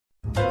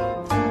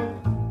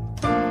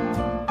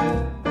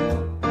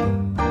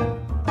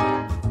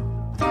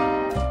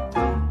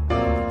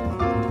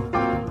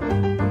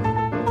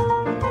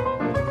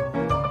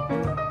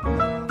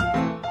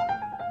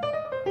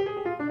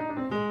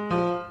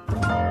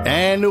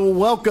And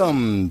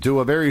welcome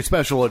to a very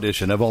special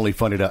edition of Only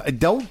Funny.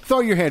 Don't throw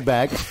your head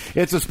back.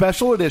 It's a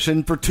special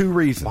edition for two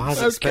reasons. Why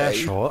is it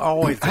special?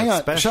 Always Hang on.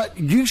 special.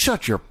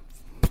 Shut your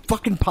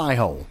fucking pie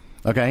hole,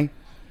 okay?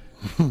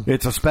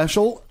 It's a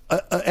special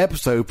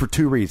episode for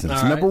two reasons.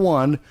 All right. Number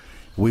one,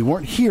 we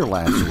weren't here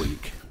last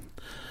week.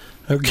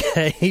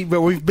 Okay,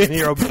 but we've been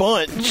here a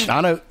bunch.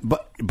 I know,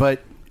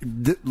 but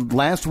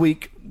last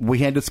week we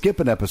had to skip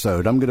an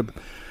episode.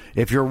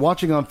 If you're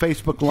watching on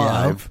Facebook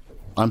Live,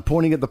 I'm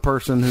pointing at the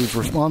person who's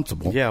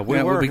responsible. Yeah,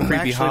 we we'll be Creepy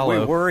actually, Hollow.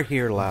 we were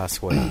here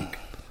last week.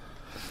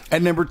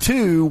 And number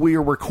two, we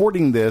are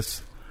recording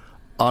this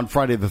on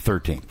Friday the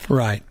 13th.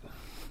 Right.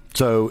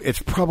 So it's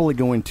probably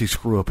going to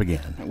screw up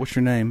again. What's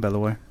your name, by the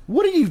way?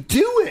 What are you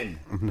doing?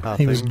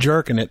 He was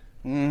jerking it.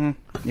 In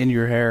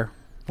your hair.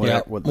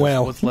 Yeah.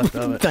 What's left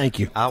of it? Thank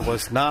you. I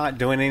was not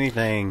doing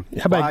anything.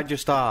 How about- Why'd you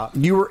stop?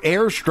 You were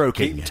air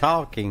stroking. Keep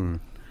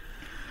talking.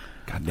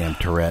 Goddamn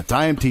Tourette's.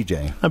 I am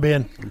TJ. I'm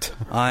Ben.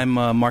 I'm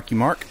Marky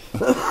Mark.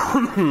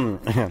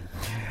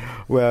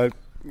 Well,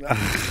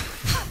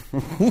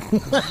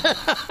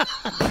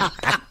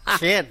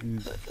 can't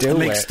do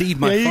Make it. Steve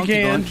my Yeah, you funky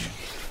can.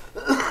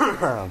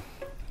 bunch.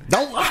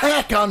 Don't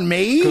hack on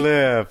me.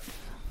 Cliff.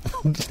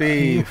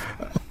 Steve.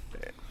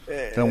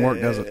 Don't work,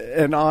 does it?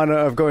 In honor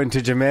of going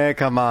to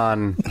Jamaica,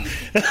 man,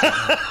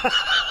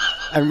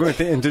 I'm going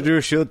to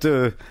introduce you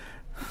to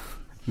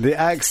the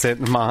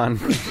accent, man.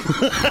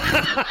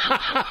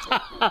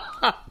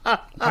 How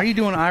are you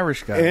doing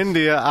Irish, guys?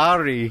 India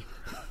Ari.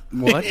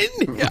 What?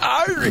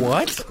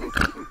 What?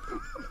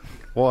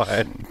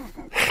 What?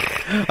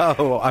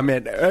 Oh, I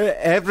meant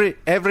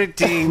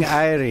everything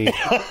Irie.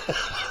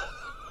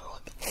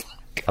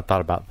 I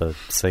thought about the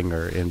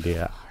singer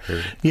India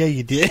Ari. Yeah,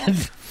 you did.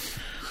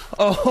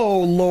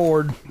 Oh,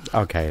 Lord.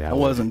 Okay, that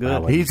wasn't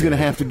good. He's going to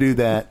have to do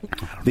that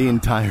the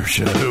entire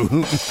show.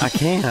 I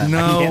can't.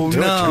 No, I can't do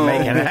no. a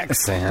Jamaican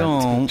accent.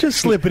 Don't.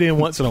 Just slip it in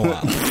once in a while.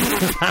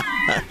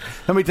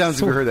 How many times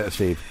have you heard that,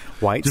 Steve?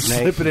 White Just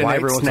Snake, slip it in White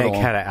every once in a Snake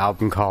while. had an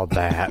album called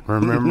that.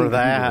 Remember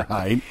that?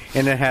 Right.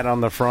 And it had on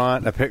the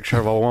front a picture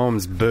of a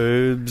woman's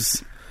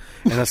boobs,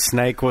 and a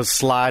snake was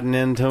sliding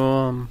into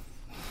them.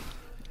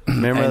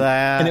 Remember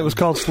that? And it was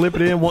called Slip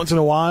It In Once in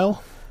a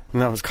While?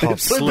 And that was called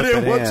Slip It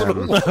In Once in a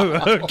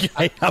While.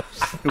 Okay.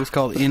 It was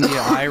called India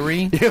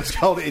Irie. It was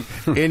called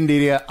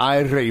India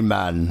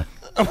Irie-man.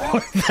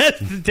 That's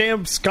the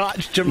damn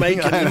Scotch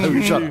Jamaican. I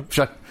know,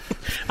 shut.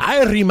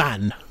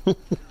 Irie-man.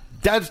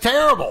 That's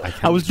terrible.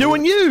 I was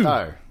doing you.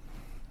 Oh.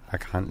 I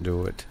can't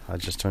do it. I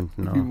just don't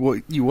know.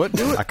 You what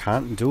do it? I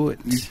can't do it.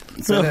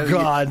 Oh,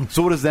 God.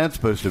 So what is that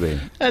supposed to be?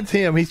 That's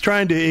him. He's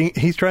trying to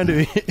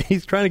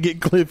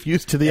get Cliff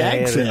used to the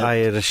accent.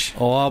 Irish.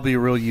 Oh, I'll be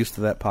real used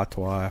to that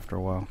patois after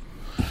a while.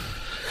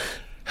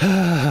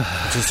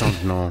 I just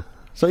don't know.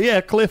 So,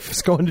 yeah, Cliff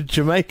is going to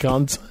Jamaica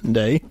on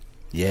Sunday.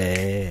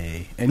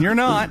 Yay. And you're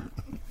not.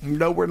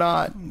 No, we're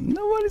not.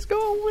 Nobody's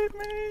going with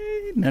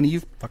me. None of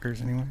you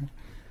fuckers, anyway.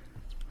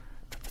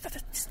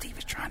 Steve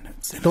is trying to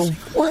send The us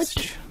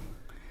what?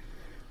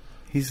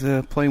 He's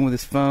playing with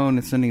his phone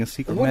and sending a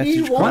secret What do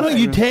you message. want? Why don't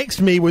you text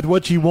me with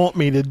what you want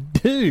me to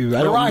do?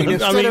 I don't Right, know.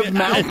 instead of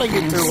mouthing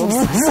it to him.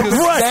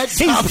 Right. That's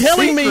He's top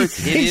telling me.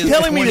 secret. He's is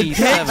telling me to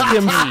text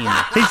him.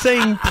 2017. He's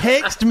saying,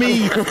 "Text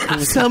me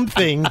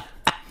something."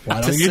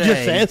 Why don't you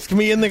just say. ask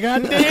me in the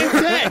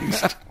goddamn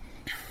text?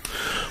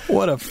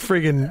 What a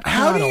friggin'...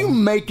 How do you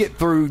make it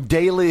through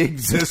daily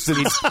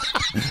existence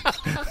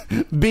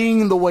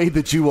being the way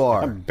that you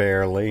are?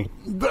 Barely.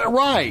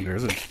 Right.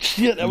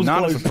 Shit, that was Not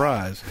close. a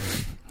surprise.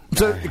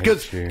 So, hate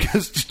because you.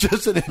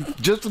 just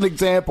an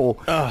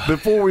example,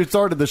 before we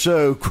started the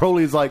show,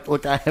 Crowley's like,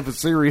 "Look, I have a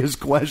serious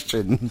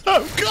question.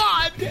 Oh,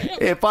 God!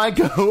 If I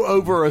go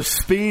over a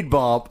speed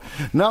bump,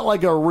 not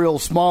like a real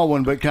small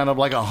one, but kind of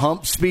like a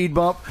hump speed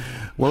bump,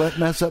 will it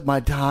mess up my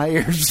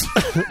tires?"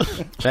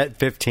 At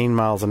 15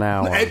 miles an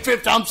hour. At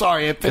 50, I'm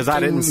sorry, at 15. Because I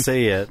didn't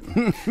see it.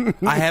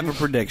 I have a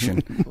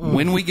prediction.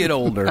 When we get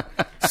older,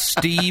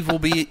 Steve will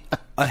be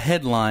a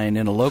headline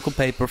in a local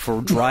paper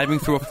for driving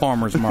through a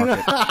farmer's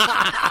market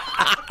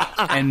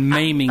and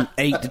maiming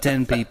 8 to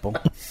 10 people.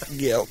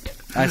 Yep.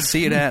 I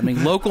see it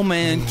happening. Local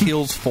man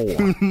kills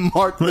 4.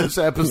 Mark this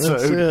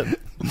episode. That's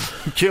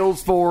it.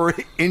 Kills 4,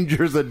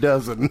 injures a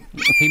dozen.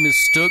 He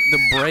mistook the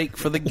brake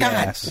for the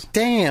gas.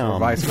 Damn. Or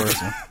vice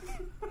versa.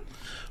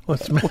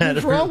 What's the matter?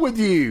 What's wrong with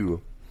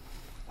you?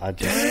 I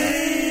just.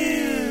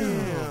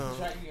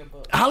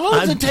 How long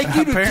does it take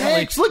you to apparently-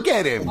 text? Look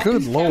at him.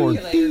 Good Lord.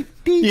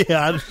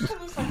 Yeah.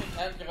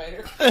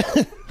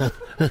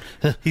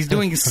 He's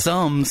doing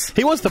sums.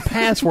 He wants the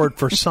password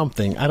for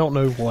something. I don't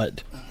know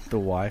what. The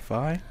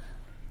Wi-Fi?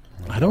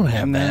 I don't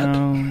have that.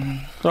 No.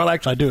 Well,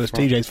 actually, I do. It's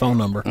TJ's phone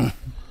number.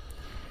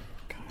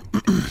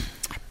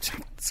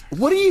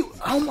 What do you...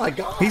 Oh, my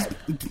God.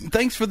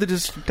 Thanks for the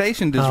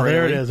dissertation, Oh, Disraeli.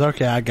 there it is.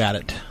 Okay, I got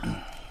it.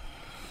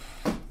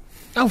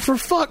 Oh, for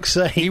fuck's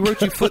sake. He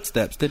wrote you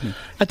Footsteps, didn't he?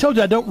 I told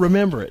you I don't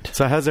remember it.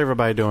 So how's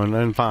everybody doing?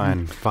 And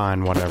fine,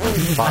 whatever.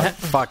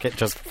 Fuck it,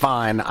 just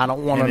fine. I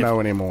don't want to know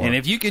anymore. And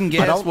if you can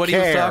guess what he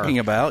was talking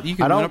about, you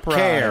can win a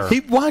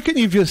prize. Why couldn't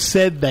you have just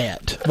said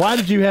that? Why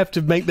did you have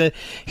to make that?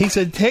 He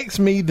said, text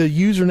me the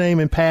username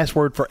and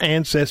password for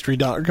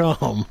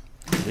Ancestry.com.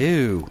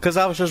 Ew. Because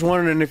I was just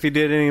wondering if you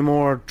did any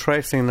more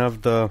tracing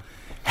of the...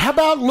 How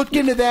about look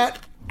into that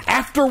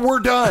after we're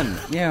done?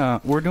 Yeah,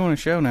 we're doing a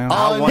show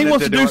now. He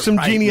wants to do some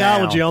right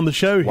genealogy now. on the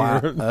show Wow.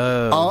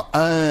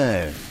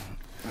 here.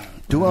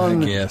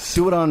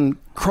 Do it on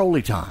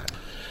Crowley time.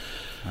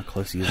 How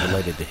close he is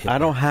related to him. I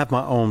don't have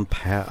my own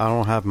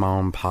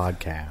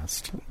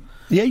podcast.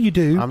 Yeah, you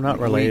do. I'm not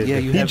related. Yeah,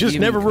 to you just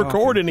never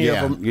record any of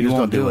them. You just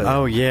don't do it.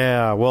 Oh,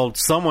 yeah. Well,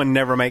 someone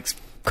never makes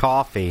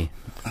coffee.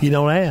 You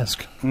don't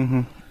ask.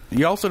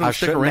 You also don't I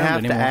stick shouldn't around have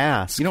anymore. to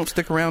ask. You don't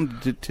stick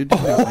around to do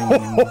anything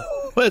anymore.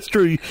 That's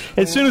true.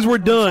 As soon as we're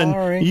done,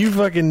 sorry. you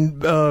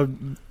fucking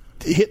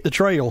hit the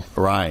trail.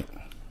 Right.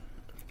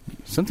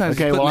 Sometimes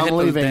Okay, he's putting well, I'm the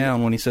headphones leaving.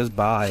 down when he says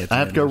bye. I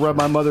have to go rub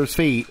my mother's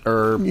feet,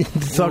 or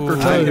Suck her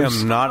I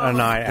toes. am not a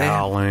night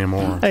owl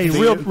anymore. Hey,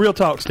 real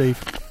talk,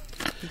 Steve.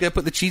 You got to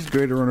put the cheese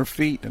grater on her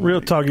feet.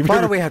 Real talk. If Why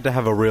you're- do we have to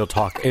have a real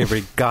talk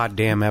every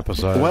goddamn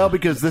episode? well,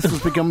 because this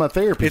has become a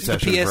therapy It's the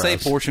session for PSA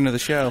us. portion of the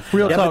show.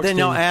 Real yeah, talk, but then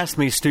y'all Steve. ask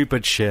me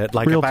stupid shit,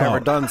 like Real if I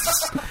ever talk. done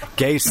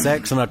gay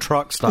sex in a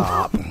truck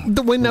stop.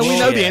 We know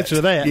the answer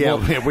to that. Yeah,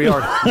 we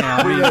are.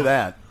 We know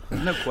that.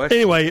 No question.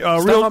 Anyway,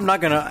 Stuff I'm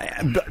not going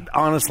to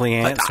honestly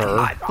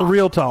answer.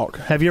 real talk.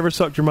 Have you ever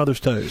sucked your mother's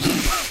toes?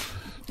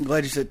 I'm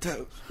glad you said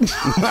toes.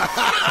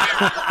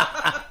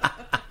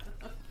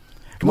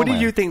 What do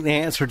man. you think the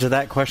answer to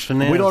that question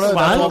is? We don't know.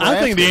 That's what we're I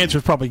think the asking. answer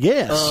is probably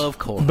yes. Of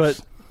course. But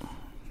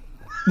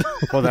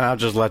Well, then I'll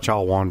just let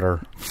y'all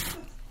wonder.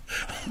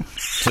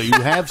 So you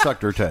have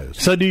sucked her toes.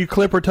 so do you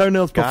clip her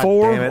toenails God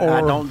before? damn it, or I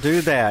don't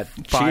do that.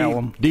 File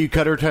 'em. Do you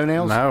cut her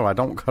toenails? No, I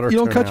don't cut her You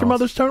don't cut your toenails.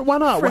 mother's toenails? Why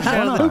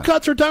not? Who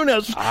cuts her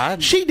toenails?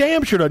 She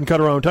damn sure doesn't cut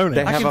her own They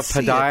toenails. have can a see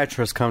it.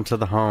 podiatrist come to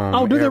the home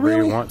Oh, do they every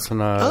really? once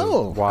in a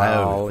Oh.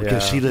 while.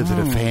 because she lives in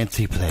a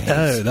fancy place.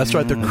 Oh, that's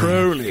right. The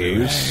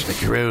Crowleys. The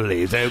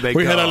Crowleys. Oh my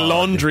We had a God.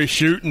 laundry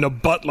shoot and a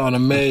butler and a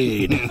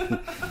maid.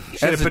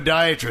 and a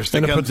podiatrist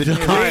and that a comes in.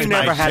 podiatrist. We've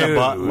never had a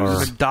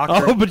butler.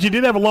 Doctor. Oh, but you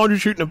did have a laundry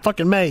shoot and a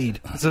fucking maid.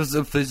 So there's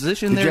a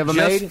physician Did you there have a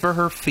just maid? for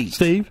her feet.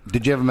 Steve?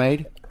 Did you have a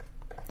maid?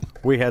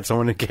 We had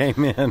someone who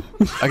came in.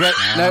 Okay.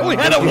 No, We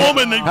had a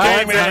woman that I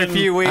came had in. a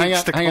few Hang weeks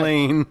on, to hang on.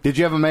 clean. Did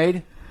you have a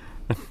maid?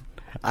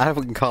 I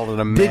wouldn't call it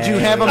a maid. Did you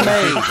have a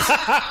maid?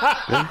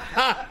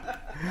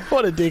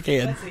 What a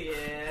dickhead.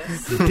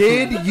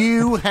 Did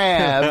you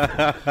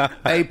have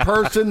a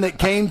person that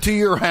came to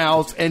your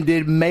house and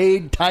did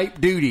maid type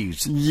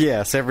duties?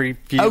 Yes, every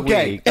few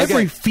Okay. weeks.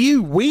 Every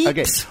few weeks?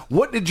 Okay.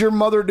 What did your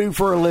mother do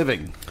for a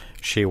living?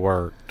 She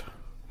worked.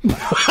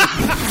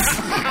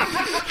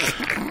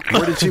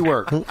 Where did she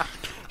work?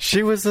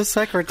 She was the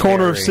secretary.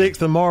 Corner of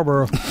 6th and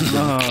Marlboro.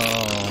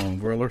 Oh,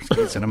 roller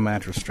skates and a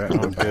mattress strap.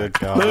 Oh, good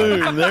God.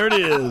 Boom, there it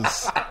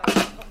is.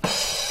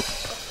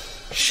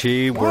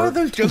 She Why are worked.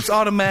 those jokes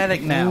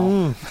automatic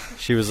now?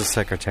 She was a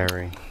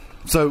secretary.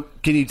 So,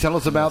 can you tell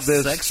us about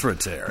this?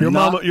 Secretary.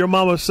 Your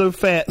mama's so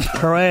fat,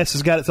 her ass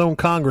has got its own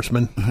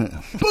congressman.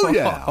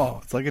 Booyah!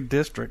 Oh, it's like a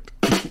district.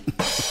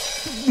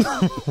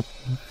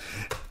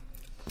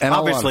 And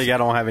Obviously, I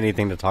don't have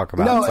anything to talk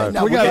about. No, so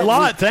no, we got a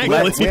lot,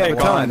 thankfully. We had a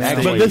ton, But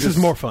actually. this is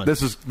more fun.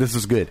 This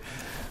is good.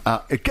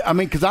 I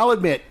mean, because I'll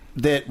admit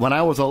that when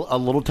I was a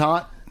little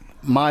tot,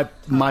 my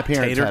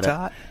parents Tater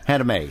tot?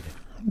 had a maid,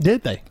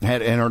 Did they?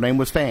 and her name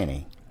was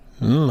Fanny.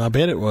 I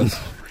bet it was.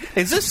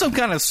 Is this some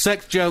kind of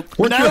sex joke?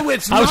 No,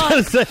 it's I was not.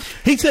 going to say,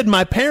 he said,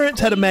 my parents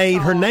had a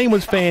maid. Her name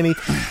was Fanny.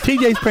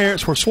 TJ's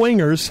parents were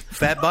swingers.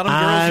 Fat bottom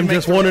girls. I'm you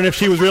just make- wondering if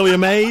she was really a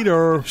maid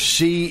or.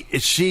 She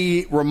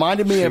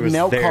reminded me She of was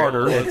Nell there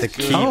Carter, at the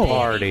key Oh.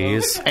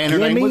 parties. and her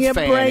Give name me was a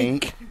Fanny,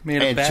 break.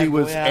 Made a and bad she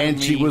was boy out of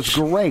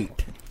me.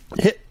 great.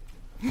 Hit.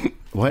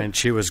 What? And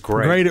she was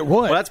great. Great at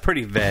what? Well, that's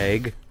pretty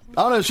vague.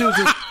 Oh no, she was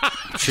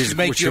She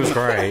make she you was a-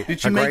 great. Did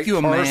she a make great you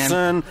a man?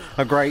 person,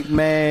 a great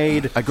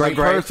maid, a great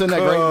person, a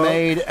cook, great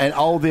maid, and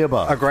all the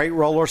above. a great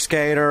roller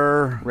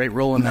skater. Great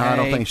rolling. No, I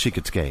don't hay. think she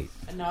could skate.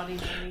 A naughty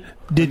maid.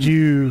 Did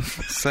you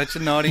Such a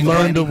naughty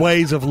learn the nanny.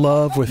 ways of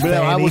love with No,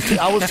 I Fanny?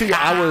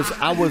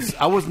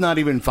 was not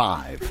even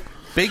 5.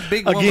 Big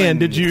Again, woman.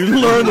 did you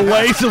learn the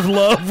ways of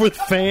love with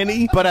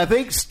Fanny? But I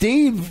think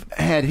Steve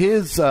had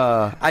his.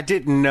 I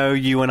didn't know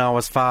you when I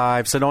was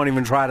 5, so don't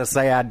even try to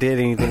say I did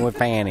anything with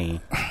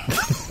Fanny.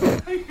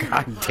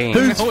 God damn.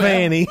 Who's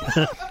Fanny?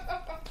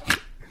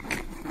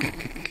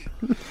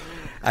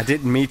 I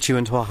didn't meet you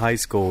until high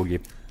school, you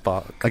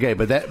fuck. Okay,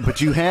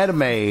 but you had a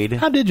maid.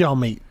 How did y'all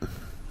meet?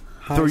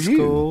 High Through you.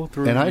 school,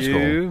 through In high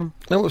you.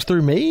 That was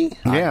through me?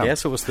 Yeah, I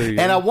guess it was through you.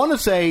 And I want to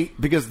say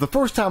because the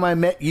first time I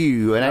met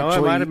you, and No,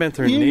 actually it might have been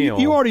through You, Neil.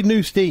 you already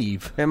knew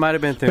Steve. It might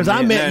have been through Because I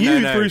Neil. met No, you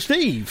no. through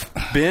Steve.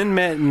 Ben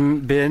met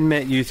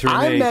you through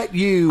I me. met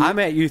you- I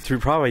met you through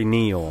probably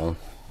Neil.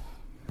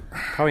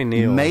 Probably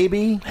Neil.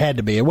 Maybe. Had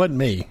to be. It wasn't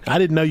me. I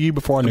didn't know you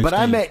before I knew But Steve.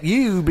 I met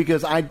you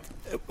because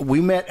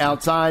we met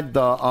outside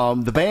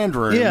the band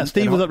room. Yeah,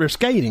 Steve was up there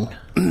skating.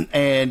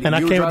 and I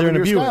you came were up there in a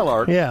driving your Buick.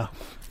 Skylark. Yeah.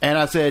 And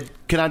I said,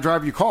 "Can I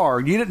drive your car?"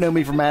 You didn't know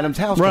me from Adam's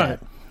house, Right.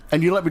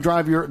 And you let me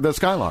drive the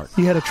Skylark.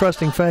 You had a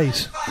trusting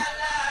face.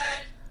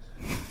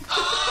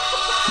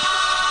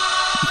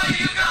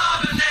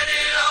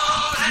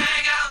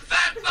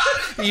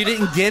 You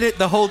didn't get it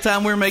the whole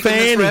time we were making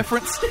Fanny. this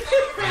reference?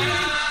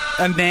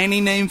 A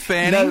nanny named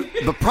Fanny? No,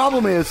 the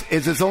problem is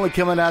it's only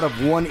coming out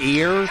of one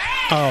ear,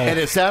 and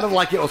it sounded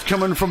like it was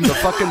coming from the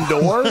fucking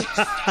door.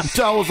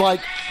 So I was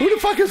like, "Who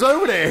the fuck is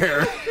over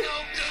there?"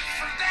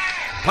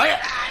 Play it.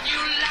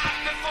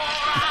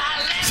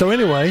 So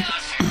anyway,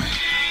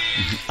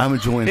 I'm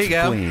enjoying Here you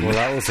go. Queen. Well,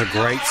 that was a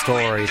great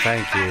story.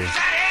 Thank you.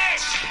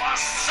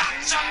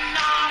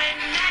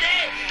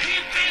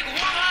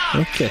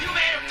 okay.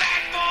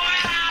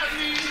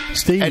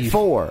 Steve. At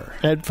 4.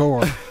 At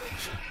 4.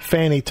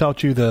 Fanny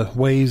taught you the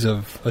ways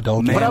of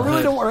adultery. But I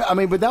really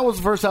don't. But that was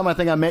the first time I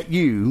think I met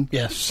you,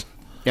 Yes.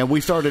 and we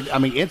started.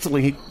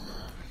 Instantly,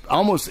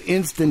 almost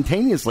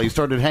instantaneously,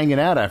 started hanging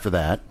out after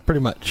that.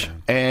 Pretty much.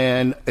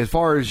 And as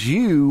far as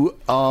you,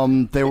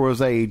 there was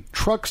a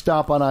truck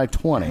stop on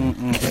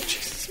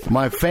I-20.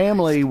 My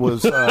family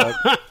was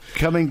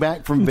coming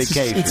back from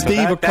vacation.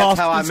 Steve That's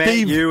how I met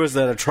Steve, you, was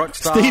at a truck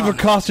stop. Steve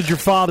accosted your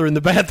father in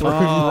the bathroom.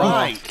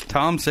 Right.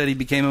 Tom said he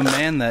became a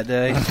man that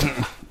day.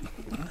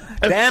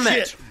 Damn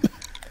it.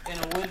 In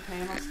a wood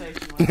panel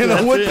station wagon. In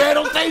a wood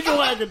panel station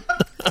wagon.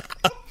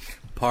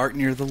 Parked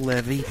near the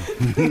levee.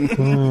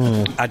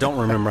 I don't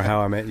remember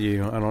how I met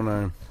you. I don't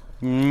know.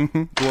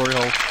 Glory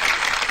hole.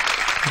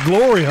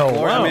 Glory hole.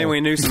 Or, Wow. I mean,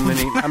 we knew so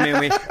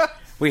many.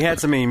 We had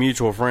so many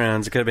mutual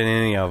friends. It could have been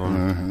any of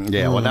them.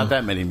 Yeah, well, not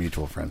that many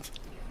mutual friends.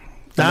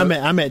 I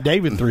met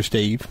David through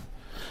Steve.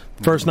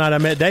 First night I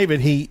met David,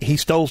 he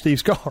stole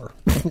Steve's car.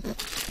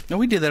 No,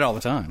 we did that all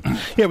the time.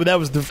 Yeah, but that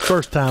was the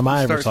first time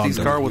I ever saw Steve's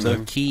him. car with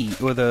a key,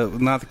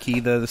 not the key,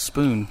 the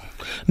spoon.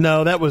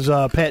 No, that was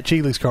Pat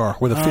Cheeley's car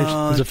with a fish. It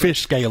was a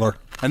fish scaler.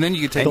 And then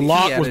you could take The key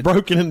lock out was of-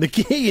 broken in the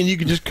key, and you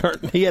could just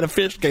he had a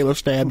fish scaler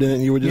stabbed in it,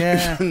 and you would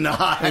just Yeah.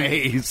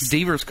 Nice.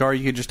 Deaver's car,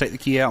 you could just take the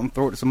key out and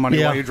throw it to somebody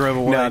Yeah. while you drove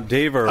away. No,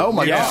 Deaver. Oh,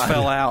 my It just God.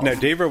 fell out. No,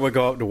 Deaver would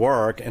go up to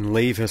work and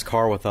leave his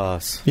car with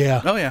us.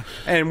 yeah. Oh, yeah.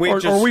 And we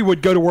Or we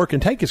would go to work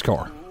and take his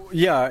car.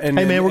 yeah. And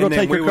Hey, then, man, we're gonna and then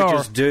take we your would car.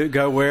 just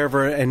go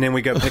wherever, and then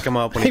we go pick him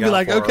up when He'd he be got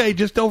like, off work. "Okay,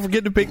 just don't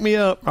forget to pick me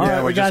up." All Yeah, right,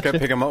 we we just got go you.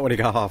 pick him up when he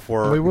got off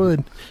work. We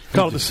would.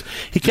 Called this.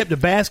 He kept a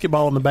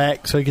basketball in the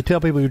back so he could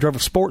tell people he drove a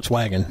sports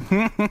wagon.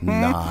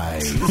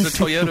 Nice. It was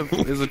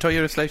a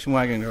Toyota station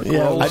wagon. Or Yeah,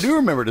 Corolla. I do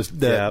remember this.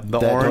 Yeah, the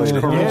that orange Toyota.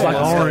 Corolla Yeah, it's like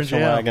orange, station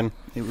yeah. wagon.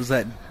 It was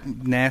that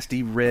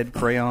nasty red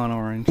crayon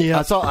orange. Yeah.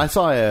 I saw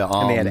a.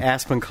 And they had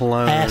Aspen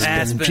cologne.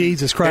 Aspen.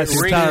 Jesus Christ, It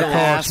the really entire did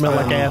car Aspen. smelled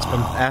like Aspen.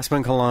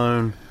 Aspen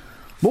cologne.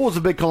 What was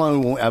the big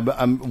cologne?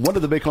 One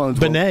of the big colognes.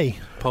 Benet.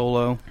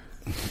 Polo.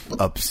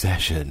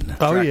 Obsession.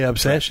 Oh, yeah,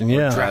 Obsession,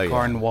 yeah.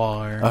 Dracar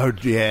Noir. Oh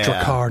yeah.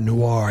 Dracar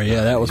Noir,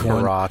 yeah, that was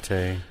one.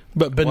 Karate.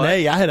 But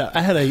Benet, I had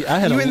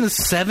You a in the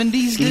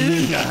 70s,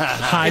 dude?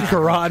 high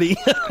karate.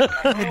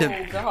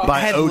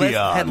 By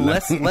Odia. Had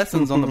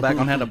lessons on the back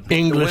on how to beat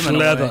English the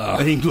women away.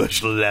 leather.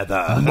 English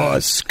leather.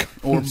 Musk.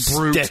 Or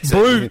Brute. Stetson.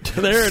 Brute.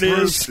 There it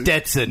is.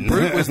 Stetson.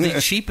 Brute was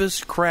the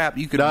cheapest crap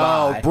you could No,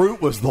 buy.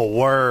 Brute was the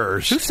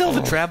worst. Who sells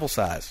a travel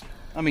size?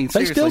 I mean,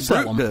 They seriously, still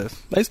sell Brute them.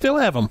 does. They still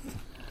have them.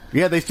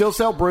 Yeah, they still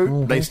sell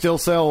Brute. They still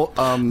sell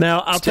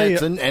Now I'll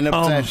Stetson tell you, and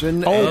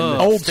Obsession.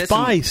 Old Stetson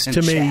Spice and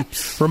to me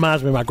chaps.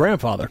 reminds me of my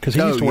grandfather because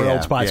he Oh, used to wear yeah,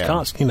 Old Spice yeah.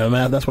 constantly. You know,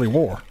 man, that's what he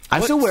wore.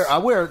 I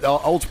wear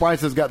Old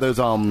Spice has got those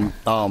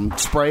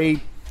spray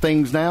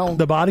things now.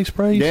 The body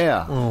sprays.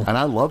 Yeah, Oh. and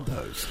I love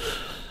those.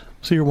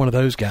 So you're one of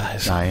those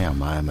guys. I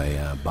am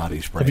a body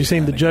spray. Have you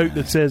seen the kinda joke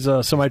guy. that says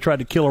somebody tried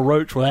to kill a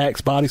roach with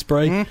Axe body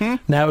spray? Mm-hmm.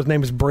 Now his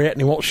name is Brett,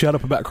 and he won't shut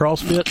up about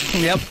CrossFit.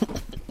 Yep.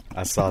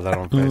 I saw that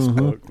on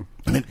Facebook.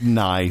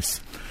 Nice.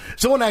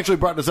 Someone actually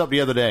brought this up the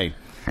other day.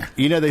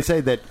 You know, they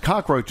say that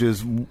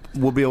cockroaches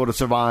will be able to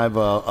survive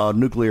a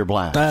nuclear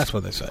blast. That's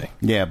what they say.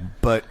 Yeah,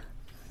 but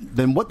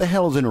then what the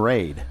hell is in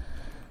raid?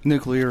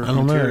 Nuclear I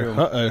don't material.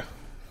 know. Uh-oh.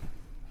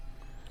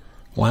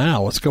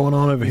 Wow, what's going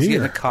on over He's getting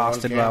here?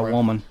 accosted by a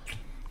woman.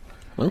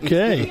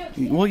 Okay.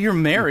 Well, you're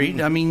married.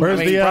 I mean, Where's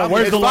I mean, the, probably-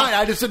 where's It's the fine.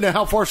 I just didn't know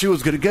how far she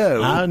was going to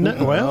go. I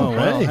know. Well,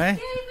 well, hey. hey.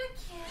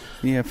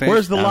 Yeah,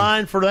 Where's the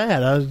line for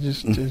that? I was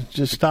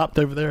just stopped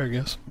over there, I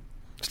guess.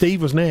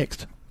 Steve was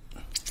next.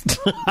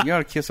 You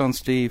got a kiss on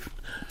Steve.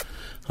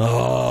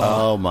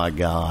 Oh my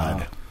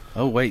God!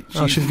 Oh wait,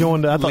 She's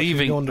going to. I thought she was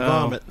leaving. going to Oh.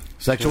 vomit.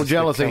 Sexual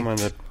jealousy, Coming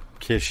to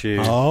kiss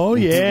you. Oh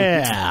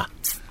yeah.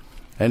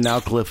 and now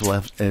Cliff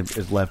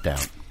is left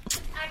out.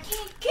 I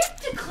can't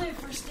get to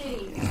Cliff or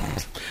Steve.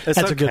 It's That's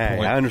a okay. good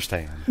point. I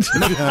understand.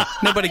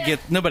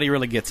 Nobody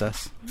really gets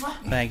us.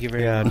 Thank you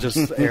very Yeah, much.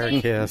 just air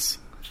kiss.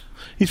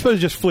 You're supposed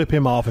to just flip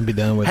him off and be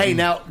done with it. Hey,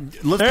 now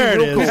let's There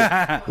be it real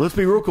cool. Let's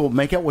be real cool.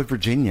 Make out with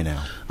Virginia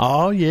now.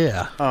 Oh,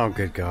 yeah. Oh,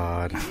 good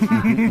God.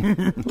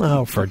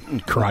 Oh, for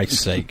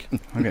Christ's sake.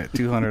 I got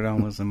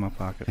 $200 in my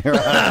pocket.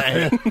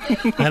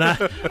 And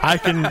I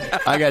can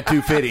I got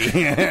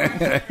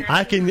 250.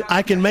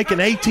 I can make an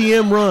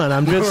ATM run.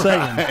 I'm just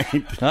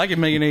saying. I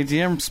can make an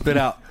ATM spit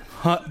out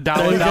dollar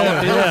There you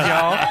go. bills,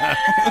 Yeah. y'all.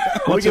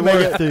 What's it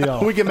worth to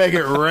y'all? We can make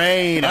it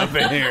rain up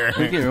in here.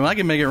 I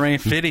can make it rain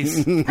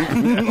 50s.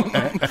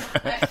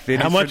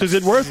 How much is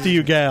it worth to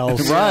you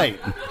gals? Right.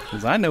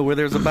 Because I know where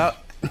there's about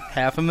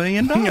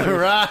 $500,000.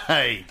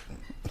 Right.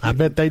 I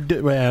bet they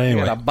do. Well, I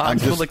anyway. got a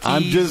box full of keys.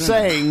 I'm just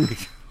saying.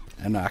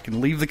 And I can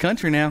leave the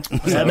country now.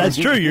 Yeah, that's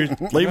true. You're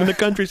leaving the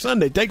country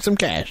Sunday. Take some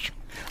cash.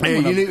 Hey,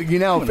 you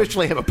now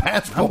officially have a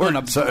passport.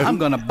 I'm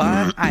gonna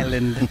buy an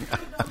island.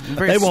 A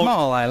very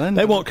small island.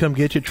 They won't come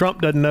get you.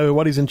 Trump doesn't know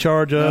what he's in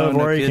charge of, No, no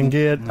where he can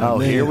kidding. get. Oh,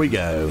 here we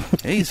go.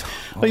 He's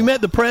Well, he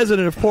met the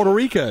president of Puerto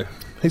Rico.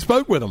 He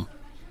spoke with him.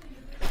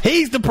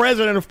 He's the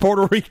president of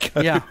Puerto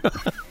Rico. yeah.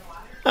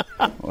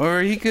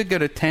 Or he could go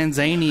to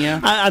Tanzania.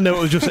 I know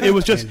it was just a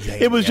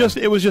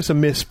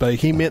misspeak.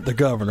 He meant the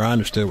governor. I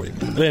understood what he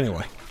meant. But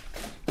anyway,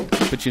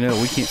 But you know,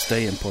 we can't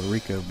stay in Puerto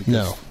Rico because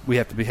No. we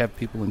have to have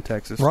people in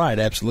Texas. right?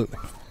 Absolutely.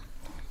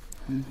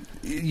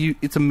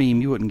 It's a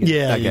meme. You wouldn't get.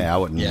 Yeah. Okay, I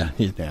wouldn't. Yeah.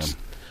 Damn.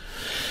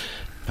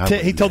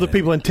 He told the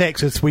people in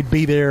Texas we'd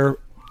be there,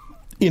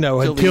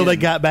 Till until the they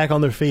end. got back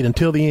on their feet,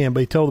 until the end.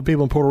 But he told the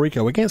people in Puerto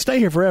Rico, we can't stay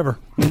here forever.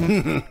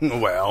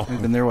 Well,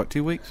 We've been there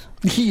 2 weeks?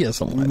 Yeah,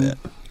 something like that.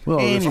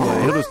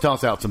 he'll just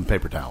toss out some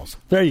paper towels.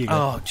 There you go.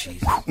 Oh, jeez.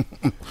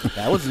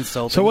 That was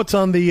insulting. So what's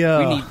on the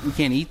we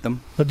can't eat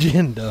them.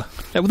 agenda?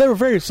 Well, they were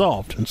very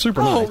soft and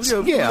super nice.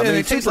 Yeah, I mean,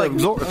 they taste like.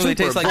 They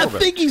taste like. I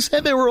think he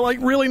said they were like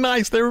really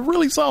nice. They were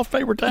really soft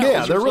paper towels.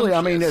 Yeah, or they're really.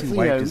 something. I mean, it's He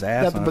wiped his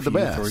ass nothing on but the a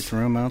few before he best. threw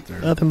them out there.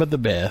 Nothing but the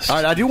best. All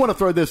right, I do want to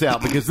throw this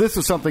out because this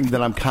is something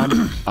that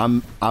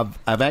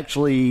I've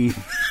actually.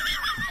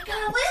 I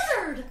got a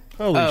lizard.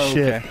 Holy Oh,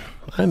 shit! okay.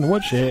 I didn't know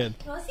what you had.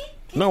 Was he?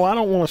 No, I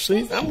don't want to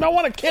see. I don't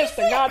want to kiss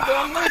the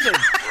goddamn lizard.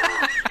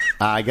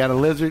 I got a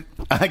lizard.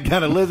 I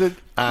got a lizard.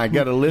 I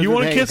got a lizard. You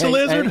wanna Hey, kiss a hey,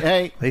 lizard?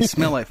 Hey, They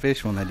smell like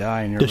fish when they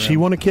die in your Does she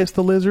want to kiss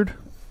the lizard?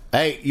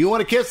 hey, you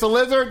want to kiss the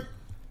lizard?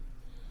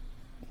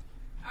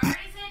 I already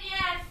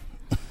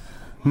said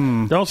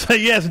yes. Don't say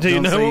yes until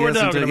you know what we're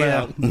talking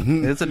about.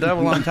 It's a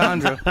double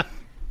entendre.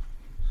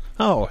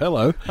 Oh,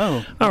 hello.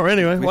 Oh. Oh,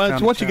 anyway, We what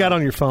found you a got child.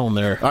 on your phone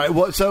there? All right.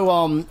 Well,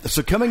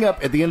 so coming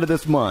up at the end of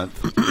this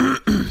month,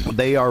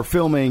 they are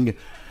filming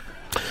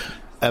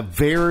a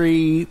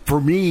very, for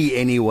me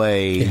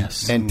anyway,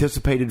 Yes.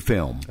 anticipated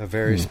film. A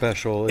very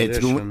special It's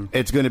edition.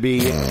 it's going to be,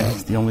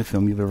 It's the only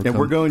film you've ever and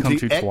we're going come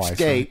to twice.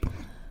 escape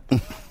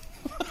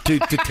to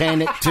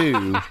Titanic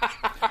 2,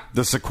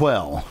 the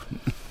sequel.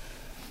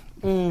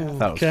 I thought it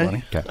was Okay.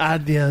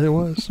 funny. Yeah, there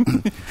was.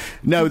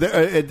 No,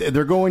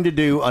 they're going to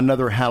do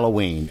another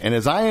Halloween, and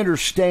as I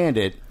understand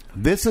it,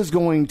 this is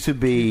going to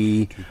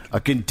be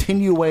a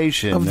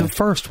continuation Of the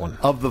first one.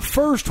 of the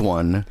first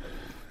one,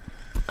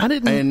 I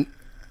didn't. and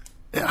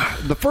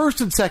the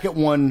first and second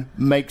one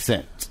make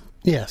sense.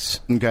 Yes.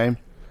 Okay,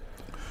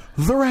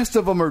 the rest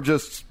of them are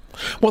just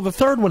Well, the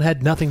third one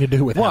had nothing to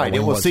do with Right,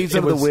 Halloween, it was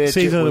Season of the Witch.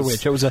 Season It of the was-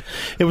 Witch.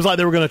 It was like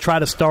they were going to try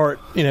to start.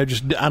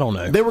 Just I don't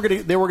know. they were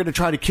going to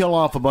try to kill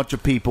off a bunch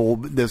of people.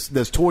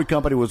 This toy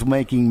company was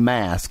making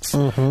masks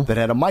that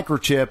had a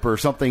microchip or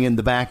something in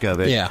the back of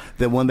it. Yeah.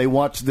 That when they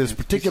watched this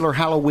particular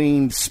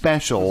Halloween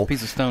special,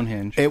 Piece of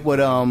Stonehenge. it would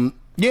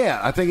yeah,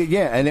 I think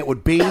and it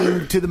would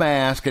beam to the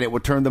mask and it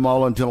would turn them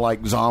all into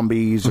like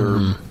zombies or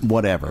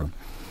whatever.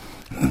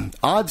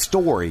 Odd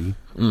story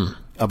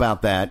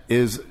about that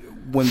is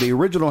when the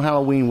original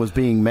Halloween was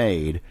being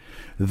made,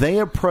 they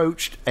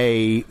approached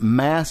a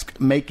mask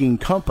making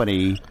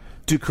company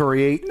to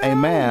create a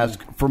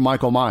mask for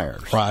Michael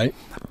Myers. Right.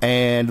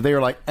 And they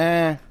were like,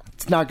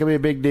 it's not going to be a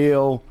big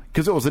deal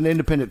because it was an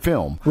independent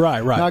film.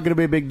 Right. Not going to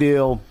be a big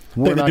deal.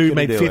 We're The not dude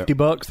gonna made do it.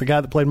 $50. The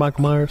guy that played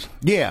Michael Myers.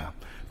 Yeah,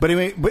 but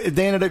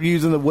they ended up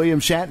using the William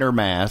Shatner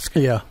mask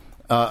Yeah.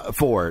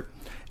 for it.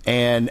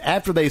 And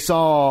after they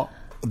saw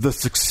the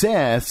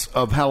success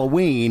of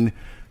Halloween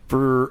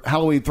for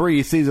Halloween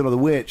 3, Season of the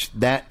Witch,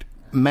 that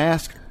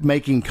mask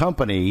making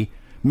company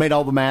made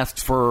all the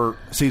masks for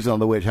Season of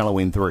the Witch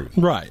Halloween 3.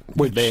 Right.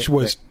 Which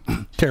was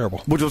terrible.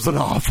 Which was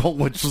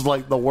which was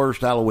like the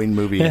worst Halloween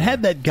movie. And it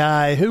had that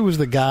guy. Who was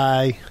the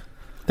guy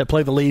that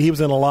played the lead? He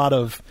was in a lot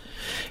of.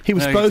 He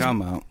was I know supposed. you're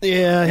talking about.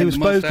 Yeah, he Had was the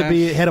supposed to be.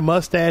 mustache? Had a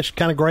mustache,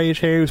 kind of grayish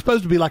hair. He was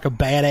supposed to be like a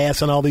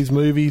badass in all these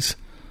movies.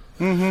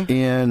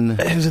 in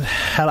It was,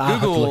 I'll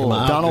have to look him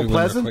up. I'll Donald Google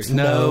him real Pleasance? quick.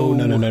 No.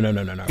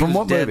 He From was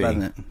what dead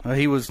movie? by then.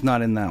 He was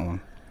not in that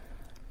one.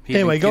 He'd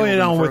Anyway, been go killed ahead in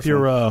the on with first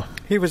your one.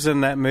 He was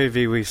in that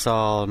movie we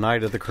saw,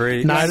 Night of the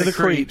Creeps. Night of the the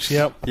Creeps. Creeps.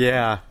 Yep.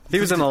 Yeah. He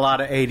was in a lot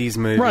of 80s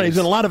movies. Right. He's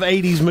in a lot of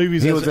 80s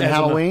movies. he as- was in as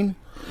Halloween.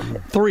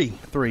 3.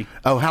 3.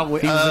 Oh,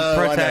 Halloween! He was the I know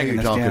who you're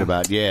protagonist, talking yeah.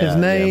 about. Yeah, His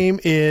name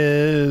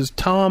is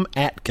Tom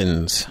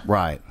Atkins. yeah.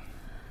 Right.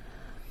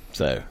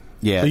 So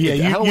Yeah, But yeah,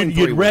 Halloween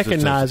 3 you'd was just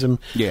recognize him.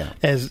 Yeah.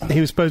 as he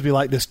was supposed to be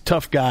like this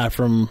tough guy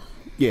from.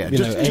 Yeah, you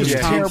just know, just Yeah,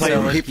 Yeah,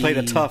 terrible. he played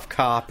a tough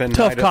cop in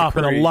tough Night of cop the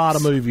in a Creeps. lot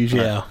of movies.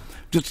 Yeah,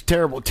 Just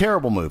a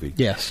terrible movie.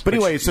 Yes. But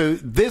anyway, so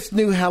this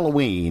new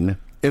Halloween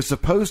is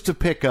supposed to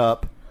pick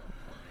up,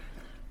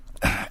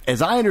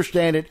 as I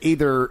understand it,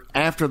 either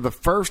after the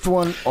first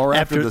one or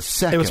after the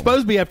second. It was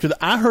supposed to be after the.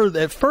 I heard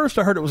at first.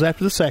 I heard it was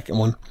after the second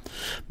one.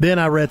 Then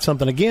I read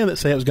something again that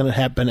said it was going to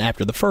happen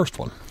after the first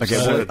one. Okay,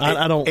 So well,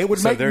 I don't. It would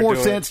So make they're more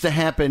doing- sense to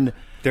happen.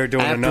 They're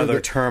doing after another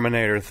the-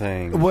 Terminator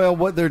thing. Well,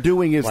 what they're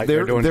doing is Like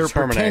they're they're doing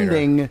Terminator.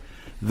 pretending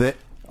that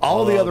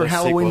all the All other the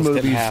Halloween sequels didn't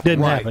movies happen.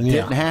 Didn't right, happen, yeah.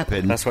 didn't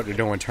happen. That's what they're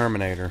doing with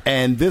Terminator.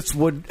 And this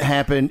would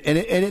happen, and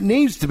it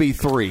needs to be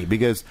 3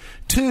 because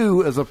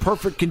 2 is a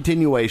perfect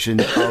continuation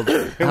of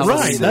Halloween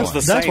Right, that's 1.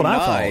 what I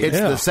thought. night. It's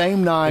Yeah. the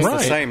same night. It's the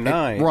same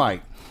night.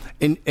 Right.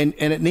 And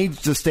it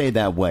needs to stay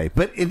that way.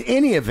 But in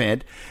any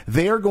event,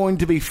 they are going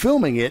to be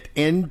filming it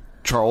in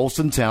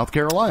Charleston, South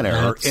Carolina, or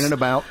That's- in and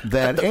about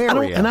that I don't,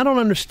 area. and I don't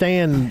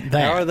understand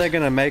that. How are they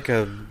going to make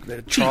a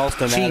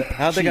Charleston? cheap,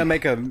 How are they going to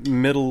make a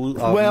middle?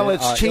 Well,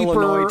 it's cheaper,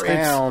 Illinois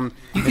it's- town.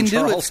 You can in do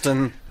it.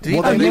 Charleston.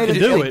 Well, they made it do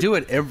They it. do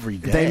it every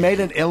day. They made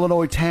an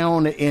Illinois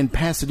town in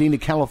Pasadena,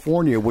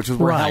 California, which is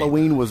where Right.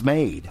 Halloween was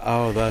made.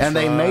 Oh, that's and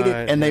they made it,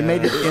 right, and they yeah.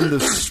 made it in the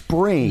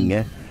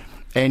spring,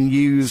 and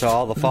used So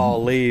all the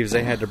fall leaves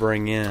they had to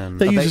bring in.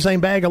 they used the same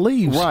bag of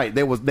leaves. right.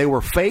 They were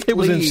fake. It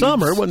was in leaves.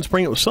 summer. It wasn't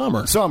spring. It was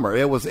summer. Summer.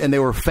 It was, and they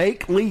were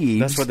fake leaves.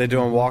 That's what they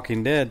do in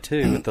Walking Dead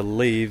too, with the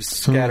leaves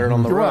scattered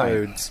on the Right.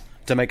 roads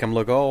to make them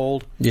look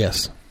old.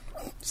 Yes.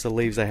 It's the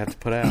leaves they have to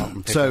put out.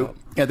 And pick So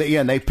up.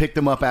 and they picked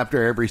them up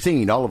after every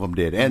scene. All of them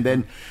did, and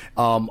then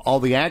all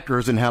the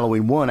actors in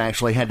Halloween 1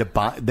 actually had to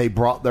buy. They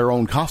brought their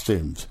own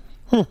costumes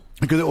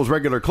because it was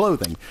regular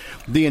clothing.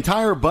 The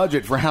entire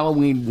budget for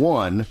Halloween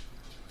 1,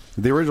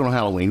 the original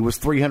Halloween, was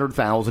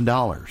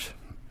 $300,000.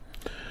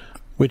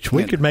 Which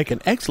we could make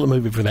an excellent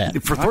movie for that.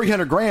 For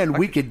 $300,000,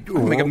 we could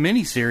make a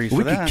mini-series We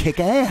for could that. kick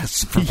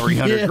ass for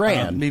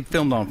 $300,000. Be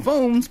filmed on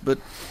phones, but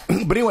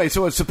But anyway,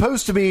 so it's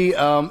supposed to be. It's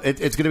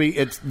going to be.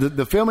 It's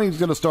the filming is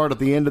going to start at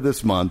the end of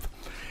this month.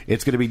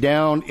 It's going to be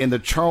down in the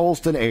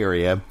Charleston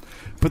area,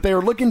 but they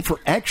are looking for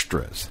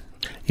extras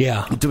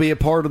Yeah. to be a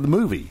part of the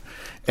movie.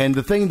 And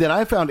the thing that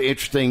I found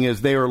interesting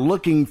is they are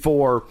looking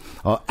for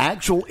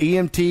actual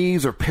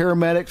EMTs or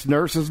paramedics,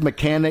 nurses,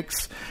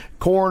 mechanics,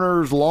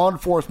 coroners, law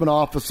enforcement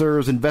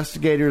officers,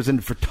 investigators,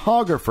 and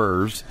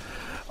photographers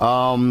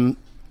to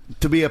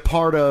be a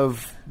part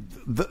of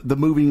the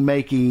movie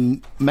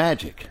making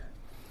magic.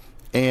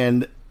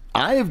 And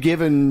I have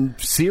given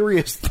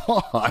serious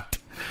thought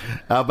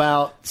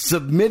about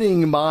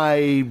submitting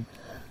my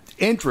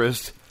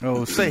interest.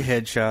 say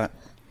headshot.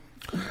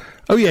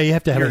 Oh yeah, you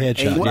have to have a Your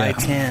headshot.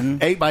 8x10.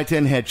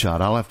 8x10 headshot.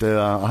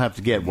 I'll have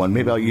to get one.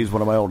 Maybe I'll use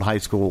one of my old high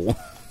school.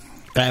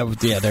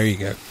 Yeah, there you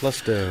go.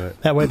 Let's do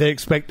it. That way they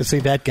expect to see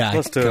that guy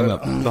Let's do come it.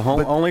 up. The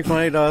Only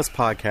Funny to Us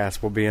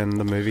podcast will be in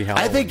the movie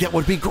Halloween. I think that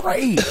would be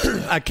great.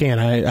 I can't.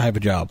 I have a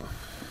job.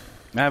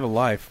 I have a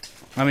life.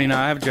 I mean,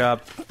 I have a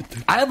job.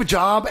 I have a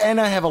job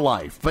and I have a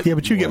life, but Yeah,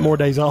 but you get more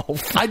days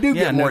off. I do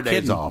Yeah, get no more days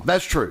kidding. off.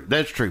 That's true.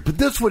 That's true. But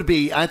this would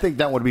be. I think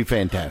that would be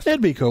fantastic.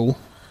 That'd be cool.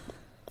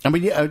 I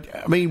mean, yeah,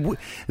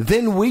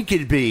 then we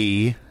could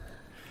be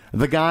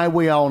the guy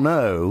we all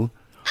know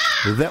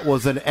that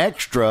was an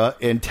extra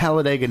in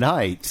Talladega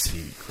Nights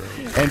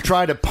and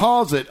try to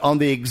pause it on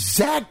the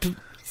exact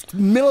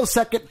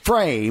millisecond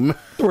frame.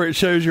 Where it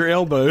shows your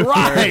elbow.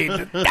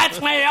 Right. That's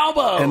my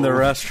elbow. in the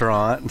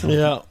restaurant.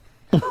 Yeah.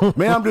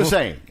 Man, I'm just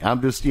saying.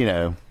 I'm just,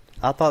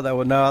 I thought that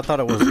would no. I thought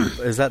it was.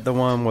 Is that the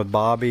one with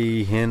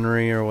Bobby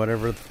Henry or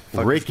whatever? The fuck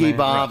his Ricky name?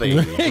 Bobby.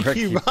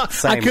 Ricky. I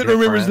Same couldn't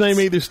remember his difference. name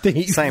either,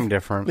 Steve. Same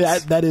difference.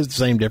 That is the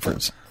same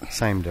difference.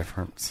 Same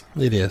difference.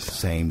 It is.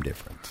 Same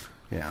difference.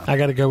 Yeah. I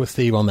got to go with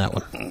Steve on that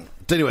one.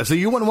 So anyway, so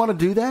you wouldn't want to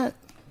do that?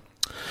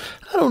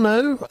 I don't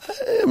know.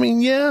 I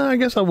mean, yeah, I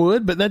guess I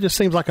would, but that just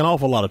seems like an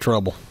awful lot of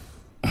trouble.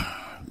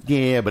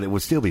 Yeah, but it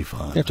would still be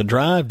fun. You have to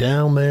drive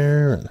down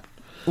there. And,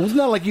 Well, it's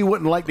not like you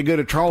wouldn't like to go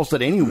to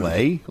Charleston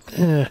anyway.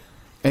 yeah.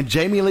 And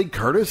Jamie Lee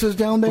Curtis is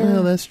down there?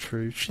 Well, that's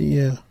true.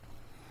 I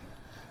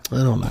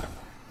don't know.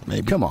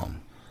 Maybe. Come on.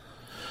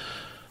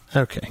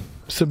 Okay.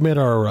 Submit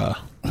our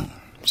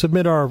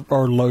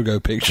logo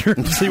picture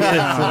and see what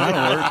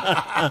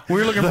it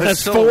We're looking for That's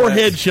silhouettes.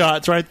 4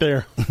 headshots right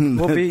there.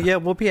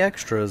 We'll be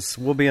extras.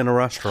 We'll be in a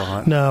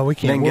restaurant. No, we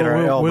can't. Then get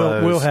our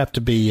elbows. We'll have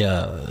to be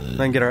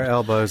Then get our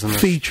elbows in the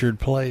featured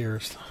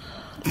players.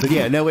 But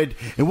yeah, no, and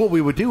what we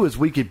would do is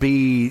we could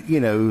be,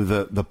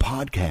 the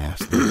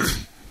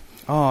podcast.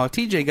 Oh,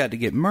 TJ got to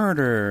get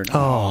murdered.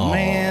 Oh,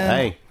 man.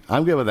 Hey,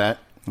 I'm good with that.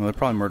 Well, they'd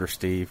probably murder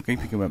Steve. Can you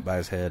pick him up by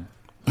his head?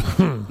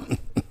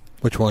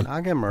 Which one?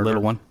 I get murdered.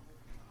 Little one.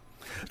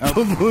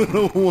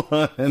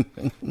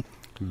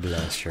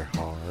 Bless your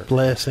heart.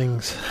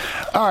 Blessings.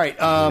 All right,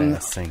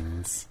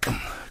 Blessings.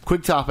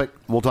 quick topic.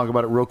 We'll talk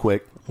about it real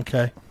quick,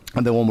 Okay.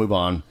 and then we'll move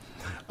on.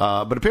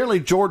 But apparently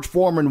George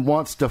Foreman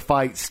wants to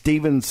fight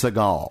Steven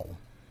Seagal.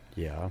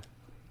 Yeah.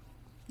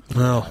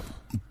 Well,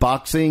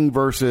 boxing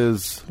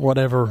versus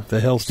Whatever the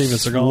hell Steven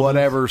Seagal does.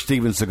 whatever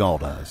Steven Seagal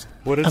does.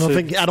 What is I don't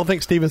it?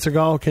 think Steven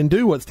Seagal can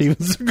do what Steven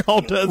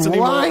Seagal does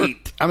anymore.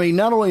 Right. I mean,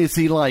 not only is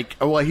he like,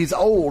 well, he's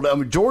old. I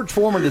mean, George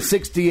Foreman is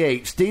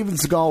 68. Steven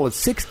Seagal is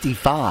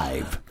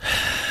 65.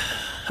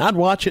 I'd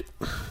watch it.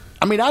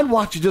 I mean, I'd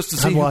watch it just to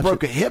see I'd who watch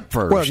broke it. a hip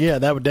first. Well, yeah,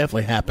 that would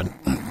definitely happen.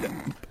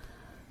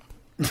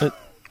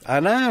 I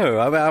know.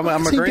 I'm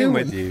What's he agreeing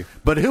doing? with you.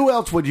 But who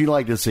else would you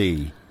like to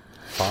see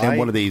in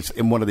one of these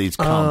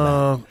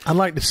combats? I'd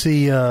like to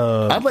see.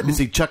 I'd like to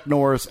see Chuck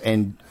Norris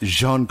and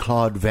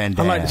Jean-Claude Van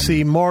Damme. I'd like to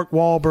see Mark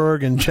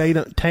Wahlberg and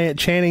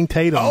Channing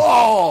Tatum.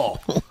 Oh,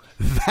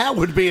 that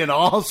would be an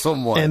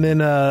awesome one. And then,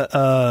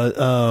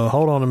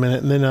 hold on a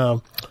minute. And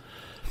then,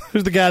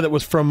 who's the guy that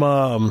was from?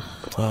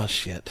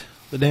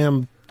 The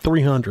damn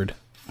 300.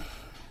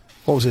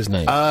 What was his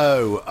name?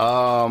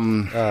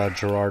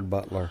 Gerard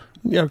Butler.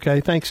 Yeah, okay,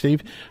 thanks,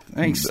 Steve.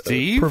 Thanks,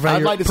 Steve.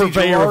 I'd like to see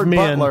purveyor Gerard of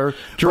men. Butler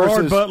Gerard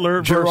versus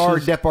Butler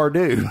Gerard versus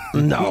Depardieu.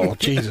 No,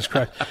 Jesus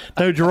Christ.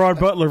 No, Gerard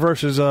Butler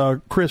versus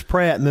Chris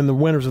Pratt, and then the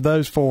winners of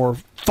those four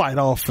fight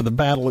off for the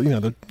battle. You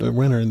know, the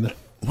winner in the.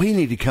 We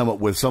need to come up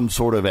with some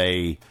sort of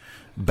a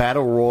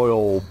battle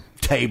royal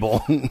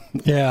table.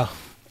 Yeah.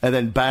 And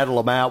then battle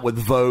them out with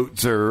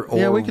votes or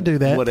Yeah, we could do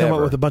that. Whatever. Come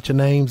up with a bunch of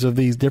names of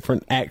these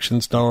different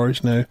action stars.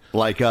 You know,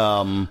 Like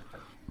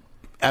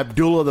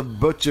Abdullah the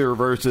Butcher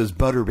versus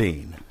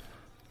Butterbean.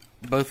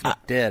 Both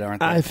dead,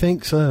 aren't they? I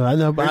think so. I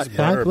know, but Where's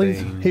I believe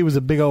Butterbean? he was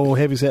a big old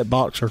heavyset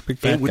boxer, big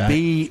fat It would guy.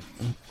 be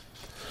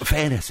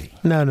fantasy.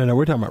 No,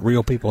 we're talking about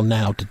real people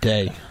now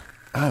today.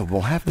 Oh,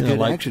 we'll have to You know, get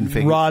like action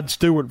figures. Rod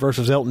Stewart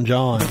versus Elton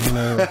John. You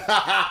know,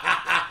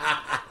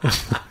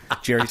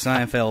 Jerry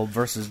Seinfeld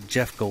versus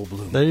Jeff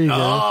Goldblum. there you go.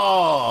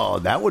 Oh,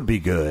 that would be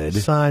good.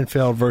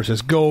 Seinfeld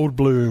versus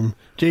Goldblum.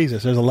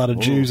 Jesus, there's a lot of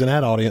Jews in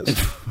that audience.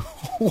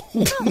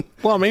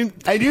 Well, I mean,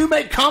 And you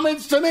make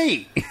comments to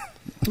me.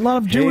 a lot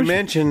of He Jewish.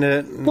 mentioned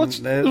it. What's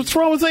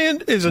wrong with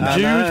saying is a I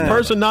Jewish know.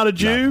 person not a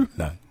Jew?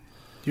 No.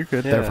 You're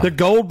good. Yeah. The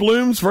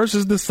Goldblums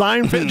versus the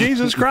Seinfeld.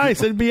 Jesus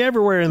Christ, it'd be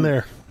everywhere in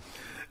there.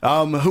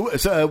 Well,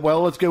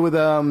 let's go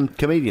with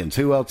comedians.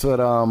 Who else would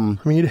I mean,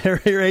 you'd hear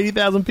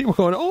 80,000 people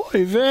going,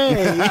 "Oy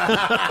vey!"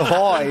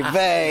 Oy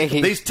vey.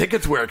 These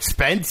tickets were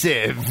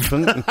expensive.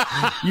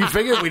 You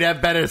figured we'd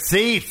have better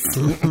seats.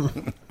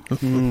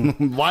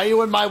 Why are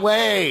you in my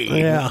way?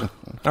 Yeah.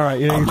 All right.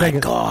 You're thinking,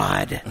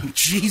 God,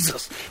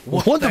 Jesus!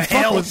 what the fuck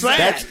hell was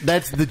that?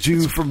 That's the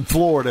Jew from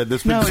Florida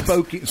that's been No,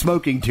 it's-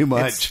 smoking too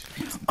much.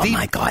 Oh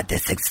my God,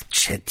 this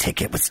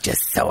ticket was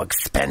just so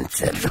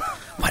expensive.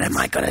 What am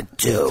I going to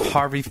do?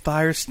 Harvey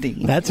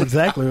Firestein That's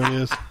exactly what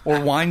it is. or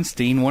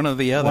Weinstein, one or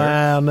the other.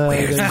 Wow, no.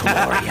 Where's He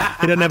Gloria?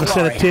 doesn't have a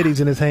set of Gloria. titties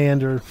in his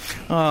hand or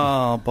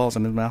Oh, balls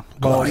in his mouth.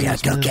 balls in Gloria,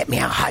 his go mouth. get me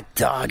a hot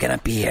dog and a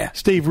beer.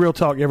 Steve, real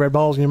talk. You ever had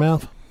balls in your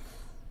mouth?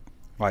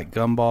 Like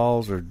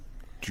gumballs or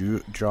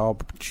jaw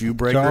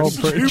breakers.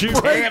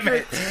 Damn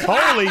it.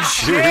 Holy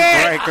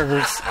shit.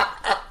 Breakers.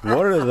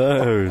 What are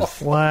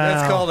those?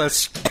 Wow.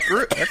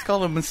 That's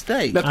called a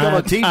mistake. That's called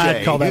a TJ.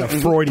 I'd call that a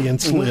Freudian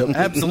slip.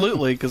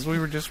 Absolutely, because we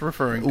were just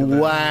referring to that.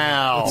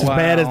 Wow. It's as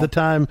bad as the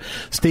time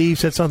Steve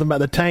said something about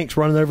the tanks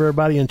running over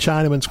everybody in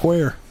Chinaman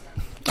Square.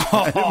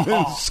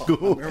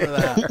 School. Remember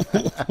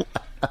that?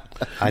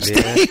 I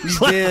did. You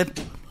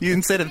did. You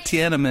instead of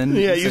Tiananmen.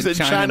 Yeah, you said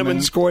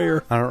Chinaman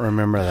Square. I don't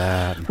remember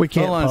that. We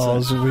can't Hold on a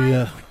pause. second.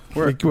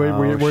 We're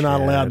not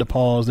shit. allowed to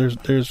pause.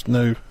 There's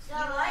no. She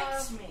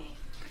likes me.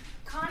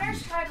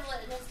 Connor's tried to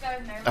let this go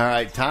know. All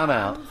right, time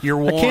out. You're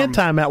I warm. can't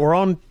time out. We're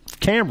on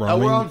camera. Oh, I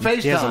mean, we're on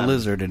FaceTime. He has a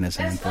lizard in his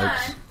hand, That's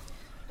folks. fine.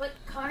 But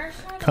Connor's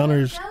tried to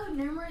Connor's- let it go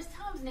numerous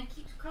times and it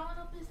keeps crawling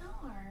up his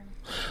arm.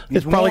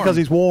 It's probably warm. because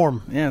he's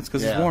warm. Yeah, it's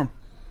because Yeah. it's warm.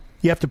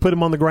 You have to put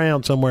him on the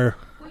ground somewhere.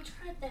 We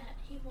tried that.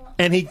 He won't.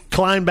 And he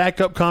climbed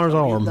back up Connor's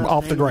arm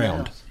off the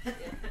ground.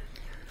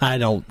 I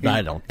don't.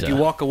 If you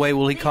walk away,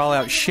 will he call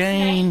out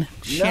Shane?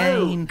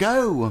 Shane. No,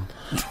 go.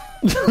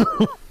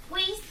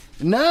 Please.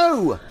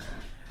 No.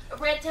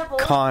 Red Temple.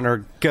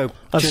 Connor, go.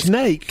 A just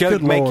snake? Go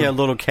Good make Lord. you a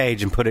little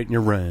cage and put it in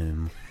your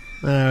room.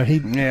 He.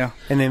 Yeah.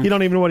 And then You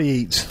don't even know what he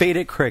eats. feed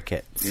it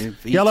crickets.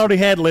 Y'all already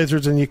had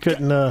lizards, and you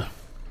couldn't.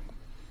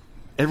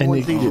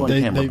 Everyone's And eating on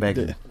they- camera, they-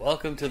 begging.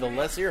 Welcome to the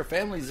Lessier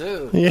Family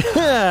Zoo.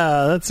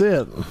 Yeah, that's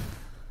it.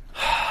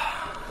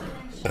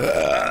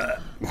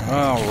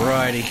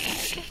 Alrighty.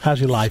 How's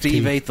your life, Steve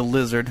Steve? ate the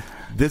lizard.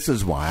 This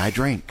is why I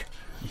drink.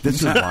 This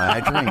is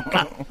why I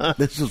drink.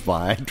 This is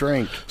why I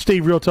drink.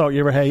 Steve, real talk. You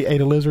ever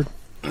ate a lizard?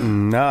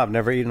 No, I've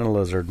never eaten a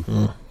lizard.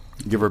 You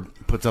ever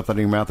put something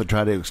in your mouth to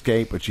try to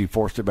escape, but you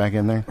forced it back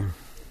in there?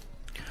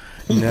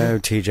 No,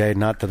 TJ,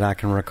 not that I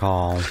can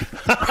recall.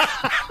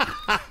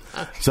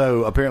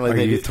 So apparently Are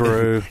they you did-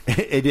 through?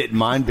 It didn't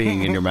mind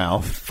being in your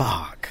mouth.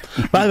 Fuck.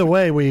 By the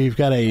way, we've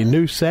got a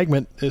new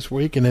segment this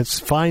week, and it's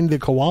Find the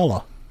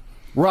Koala.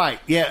 Right?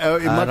 Yeah. I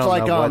Much don't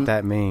like know on what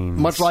that means.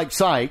 much like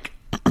Psych,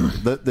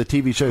 the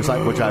TV show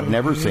Psych, which I've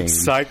never seen.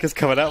 Psych is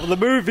coming out with a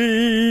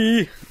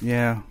movie.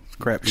 Yeah.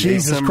 Crap.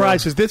 Jesus December.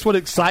 Christ, is this what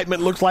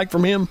excitement looks like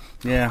from him?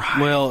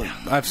 Yeah. Well,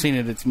 I've seen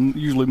it. It's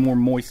usually more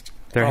moist.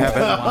 They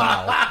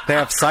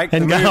have Psych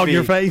And the got on movie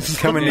your face.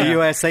 coming to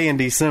USA in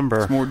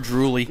December. More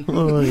drooly.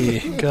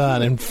 Oh,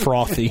 God, and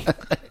frothy.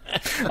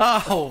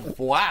 Oh,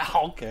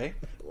 wow. Okay.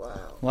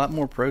 Wow. A lot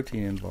more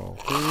protein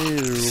involved.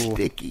 Ew.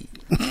 Sticky.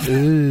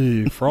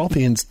 Ooh,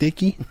 frothy and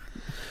sticky.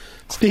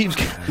 Steve's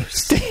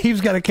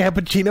got a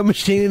cappuccino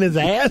machine in his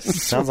ass.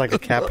 Sounds like a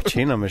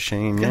cappuccino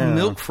machine. Got Yeah. a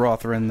milk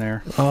frother in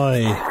there.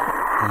 Oy.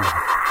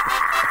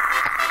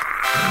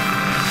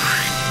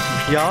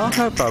 Y'all, I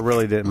hope I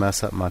really didn't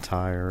mess up my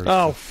tires.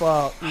 Oh,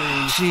 fuck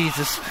me.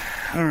 Jesus.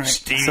 All right.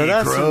 So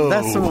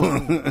that's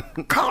some,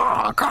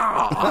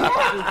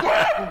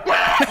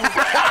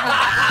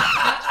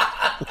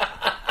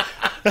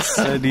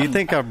 So do you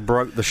think I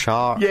broke the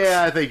shock?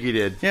 Yeah, I think you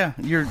did. Yeah,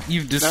 you've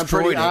I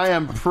destroyed it.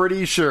 am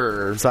pretty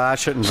sure. So I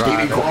shouldn't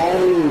drive it.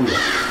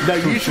 No,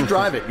 you should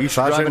drive it. You should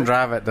So I drive shouldn't it.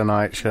 drive it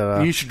tonight, should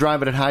I? You should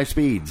drive it at high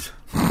speeds.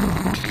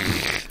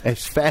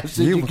 As fast as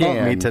You you can.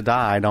 want me to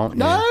die, don't you?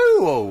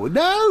 No.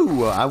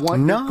 I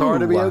want your car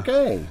to be No.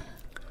 okay.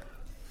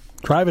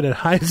 Drive it at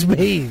high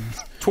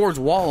speeds. Towards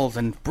walls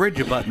and bridge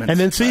abutments. And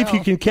then see if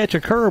you can catch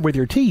a curb with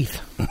your teeth.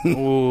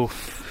 Ooh.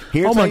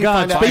 Here's Oh, how my you God,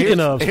 find out- speaking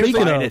of- here's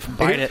speaking how- of-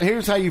 Bite it.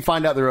 Here's how you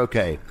find out they're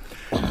okay.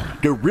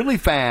 Go really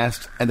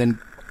fast and then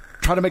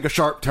try to make a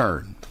sharp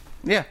turn.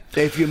 Yeah.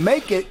 If you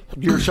make it,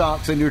 your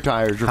shocks and your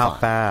tires are How fine.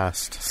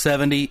 fast?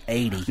 70,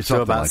 80. So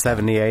Something about like that.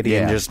 70, 80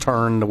 and Yeah. just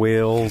turn the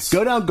wheels.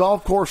 Go down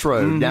Golf Course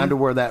Road, down to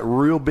where that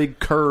real big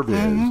curve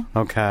is.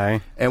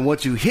 Okay. And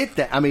once you hit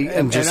that, I mean,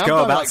 And just I'm go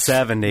talking about like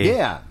 70.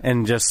 Yeah.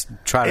 And just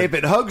try to... If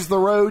it hugs the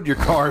road, your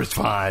car is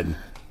fine.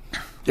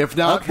 If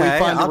not, okay, we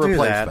find I'll a do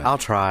replacement. that. I'll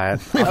try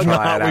it. I'll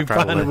try it we after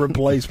find I a live.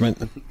 replacement.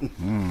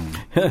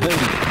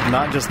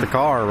 Not just the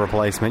car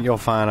replacement. You'll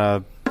find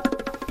a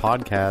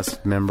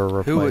podcast member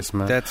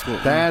replacement.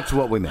 That's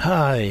what we meant.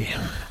 Hi.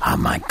 Oh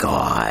my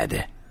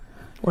God.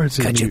 Where's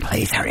the Could you mute?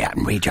 please hurry up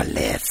and read your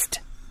list?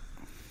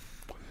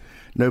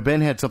 No, Ben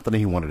had something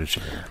he wanted to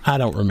share. I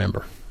don't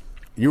remember.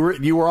 You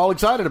were all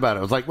excited about it.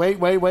 I was like, wait.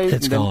 It's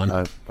and then,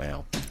 gone.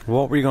 Well,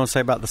 What were you going to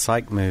say about the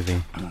Psych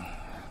movie?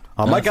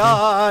 Oh my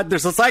God!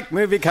 There's a Psych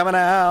movie coming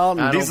out I in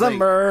don't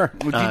December.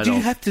 Did you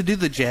have to do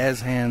the jazz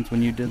hands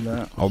when you did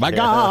that? Oh, my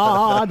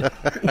God.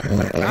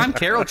 I'm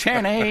Carol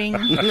Channing.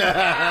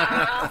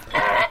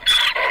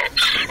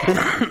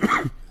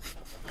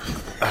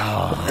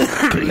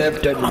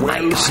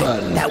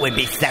 That would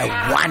be so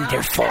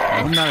wonderful.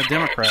 I'm not a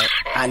Democrat.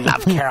 I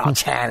love Carol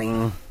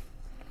Channing.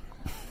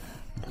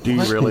 do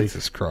you really?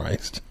 Jesus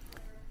Christ.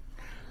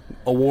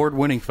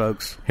 Award-winning,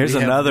 folks. Here's We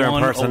have another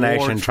won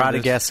impersonation. awards Try for to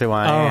this. guess who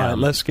I All am. right,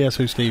 let's guess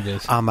who Steve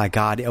is. Oh my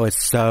God! It was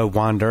so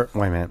wonder.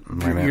 Wait a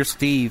minute. You're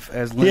Steve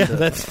as Linda. Yeah,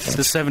 that's-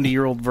 the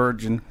 70-year-old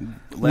virgin.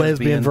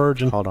 Lesbian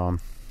virgin. Hold on.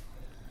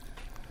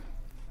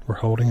 We're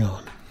holding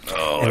on.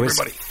 It was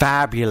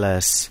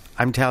fabulous.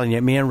 I'm telling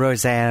you, me and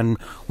Roseanne,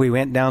 we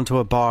went down to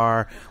a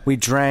bar, we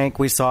drank,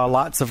 we saw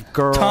lots of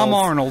girls. Tom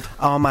Arnold.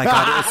 Oh my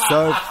God, it was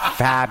so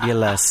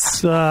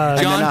fabulous. And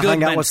then John I hung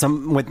Goodman.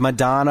 out with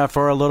Madonna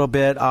for a little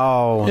bit.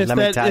 Oh, It's let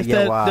me tell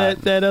you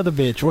what. that other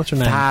bitch. What's her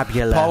name?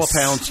 Fabulous. Paula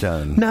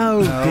Poundstone.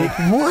 No.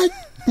 What?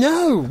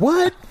 No.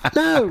 What?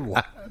 No.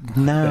 What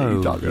are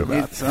you talking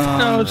about?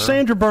 No, it's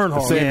Sandra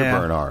Bernhard. Sandra yeah.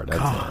 Bernhard.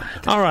 That's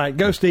it. All right,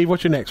 go, Steve.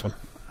 What's your next one?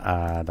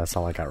 That's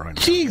all I got right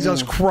now.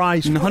 Jesus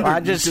Christ. 100, I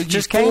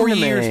just came 4 to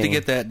years me. to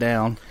get that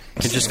down.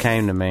 It just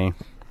came to me.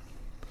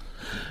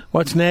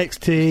 What's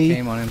next, T?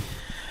 Came on him.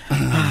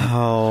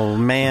 Oh,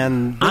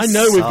 man. I this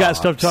know we've got sucks.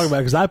 stuff to talk about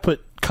because I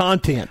put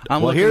content.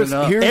 I'm Well, looking here's- it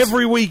up. here's-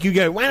 Every week you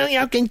go, why don't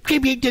y'all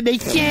contribute to the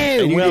show?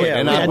 And,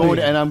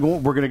 Well,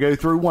 we're going to go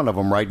through one of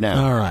them right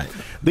now. All right.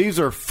 These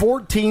are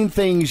 14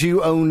 things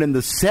you owned in the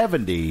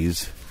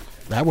 70s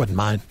That wasn't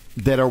mine.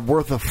 that are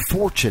worth a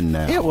fortune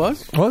now. Yeah, it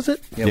was. Was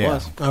it? It Yeah.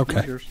 was.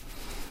 Okay. Yours.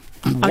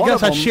 I One guess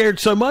of I them- shared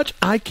so much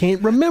I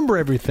can't remember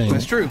everything.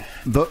 That's true.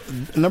 The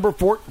number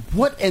 4.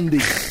 What in the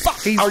fuck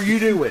are you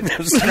doing?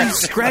 He's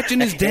scratching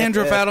his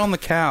dandruff out on the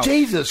couch.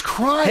 Jesus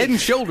Christ! Head and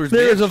shoulders.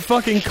 There bitch. is a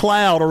fucking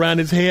cloud around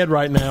his head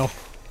right now.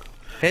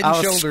 Head I and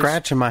was shoulders.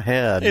 scratching my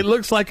head. It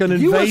looks like an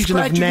You were invasion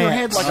of scratching your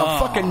head gnats. like a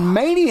fucking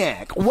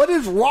maniac. What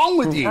is wrong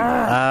with you?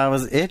 I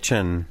was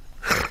itching.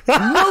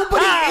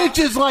 Nobody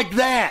itches like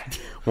that.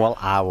 Well,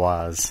 I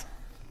was.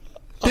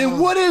 Then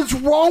what is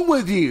wrong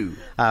with you?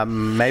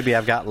 Maybe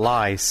I've got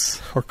lice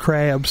Or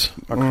crabs.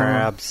 or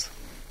crabs.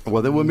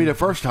 Well, that wouldn't be the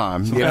first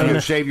time. You have to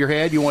shave your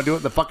head. You want to do it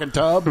in the fucking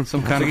tub?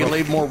 Some kind of you a-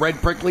 leave more red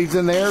pricklies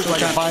in there so I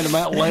can find them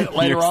out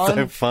later You're on.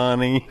 so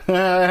funny. Some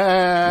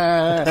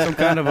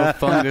kind of a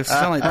fungus.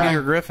 Sound like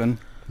Peter Griffin.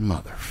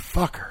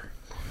 Motherfucker.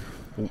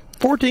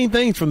 14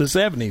 things from the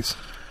 70s.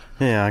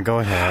 Yeah, go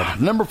ahead.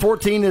 Number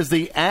 14 is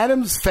the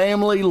Addams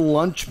Family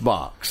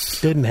lunchbox.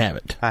 Didn't have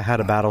it. I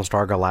had a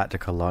Battlestar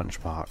Galactica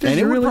lunchbox. And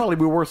it would really? probably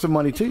be worth some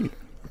money, too.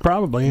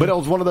 Probably. But it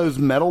was one of those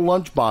metal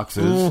lunch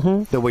boxes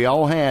that we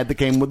all had that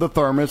came with the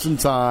thermos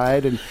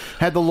inside and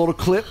had the little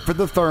clip for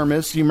the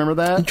thermos. You remember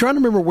I'm that? trying to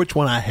remember which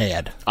one I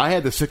had. I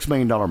had the $6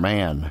 Million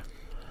Man.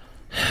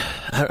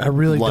 I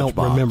really don't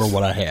Lunchbox. remember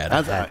what I had.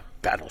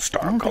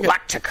 Battlestar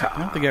Galactica. I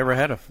don't think I ever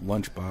had a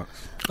lunchbox.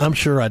 I'm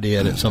sure I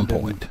did at some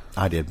point.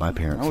 I did. My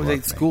parents I always loved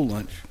ate me. school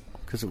lunch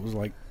because it was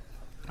like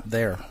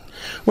there.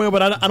 Well,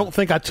 but I don't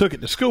think I took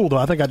it to school though.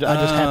 I think I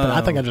just happened.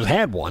 I think I just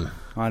had one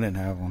I didn't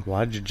have one.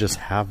 Why'd you just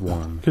have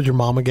one? because your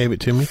mama gave it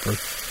to me. For,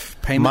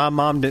 Payment. My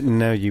mom didn't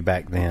know you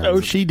back then.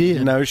 oh, she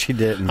did. No, she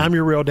didn't. I'm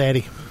your real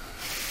daddy.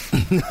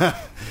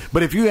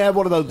 But if you have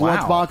one of those Wow.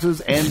 lunch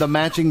boxes and the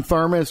matching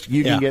thermos,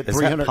 you Yeah. can get Is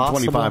that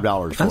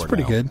 $325 for That's it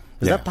pretty now. good.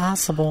 Is that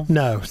possible?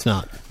 No, it's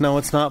not. No,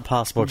 it's not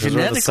possible because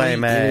we're the Genetically,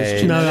 same it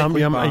is age. No,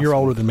 Genetically you're possible.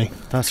 older than me.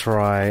 That's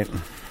right.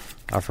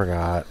 I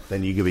forgot.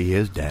 Then you could be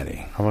his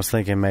daddy. I was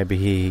thinking maybe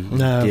he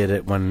No. did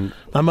it when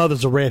My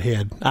mother's a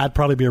redhead. I'd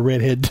probably be a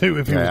redhead too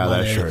if he was Yeah, my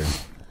that's dad. true.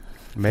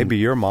 maybe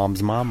your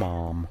mom's my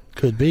mom.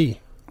 Could be.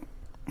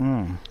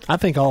 I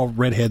think all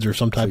redheads are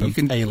some type you of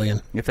can-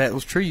 alien. If that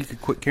was true, you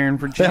could quit caring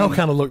for They all Jenny.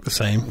 kind of look the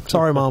same.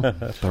 Sorry, Mom.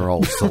 They're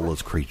all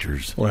soulless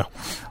creatures. Well,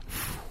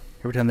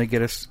 Every time they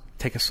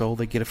take a soul,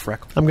 they get a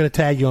freckle. I'm going to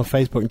tag you on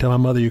Facebook and tell my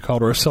mother you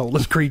called her a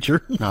soulless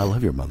creature. I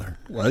love your mother.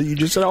 Well, you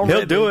just said all He'll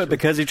red do dudes it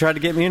because he tried to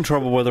get me in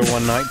trouble with her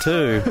one night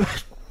too.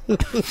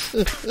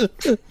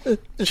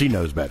 She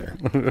knows better.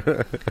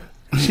 are-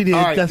 She did.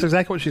 All right. That's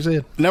exactly what she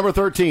said. Number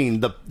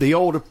 13, the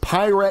old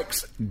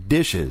Pyrex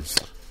dishes.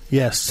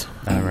 Yes.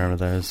 I remember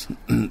those.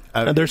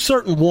 There's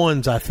certain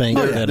ones, I think,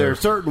 that There are. are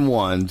certain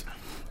ones,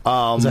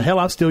 The hell,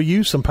 I still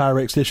use some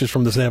Pyrex dishes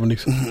from the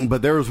 70s.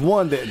 but there was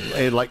one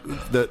that like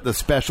the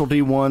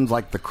specialty ones,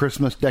 like the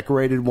Christmas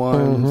decorated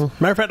ones.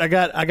 Matter of fact,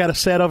 I got a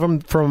set of them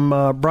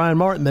from Brian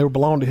Martin. They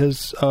belonged to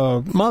his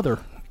mother,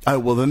 Oh,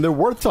 well, then they're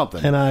worth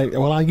something. and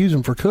I use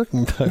them for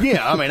cooking. Though.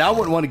 Yeah, I mean, I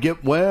wouldn't want to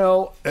get.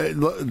 Well,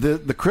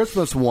 the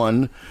Christmas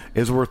one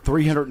is worth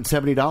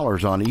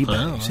 $370 on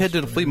eBay. Just head to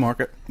the flea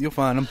market. You'll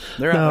find them.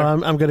 They're No, out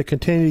there. I'm going to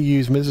continue to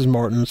use Mrs.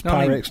 Martin's No,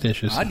 I mean, Pyrex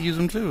dishes I'd use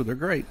them too. They're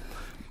great.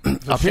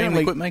 It's a shame Apparently-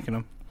 they quit making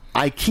them.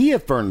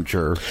 IKEA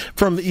furniture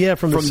from the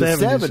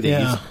 70s.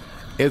 Yeah.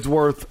 is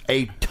worth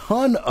a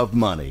ton of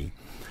money.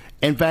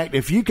 In fact,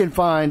 if you can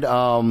find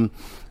a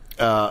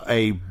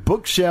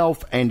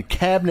bookshelf and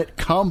cabinet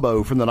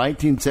combo from the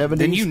 1970s,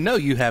 Then you know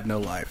you have no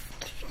life.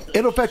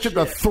 it'll fetch up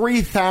to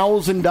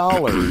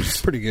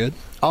 $3,000 Pretty good.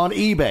 on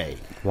eBay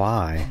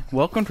Why?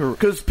 Welcome to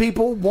because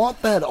people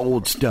want that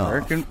old stuff.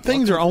 American.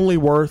 Things are only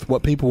worth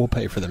what people will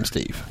pay for them,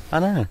 Steve. I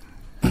know.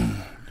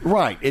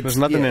 Right? There's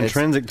nothing it's-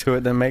 intrinsic to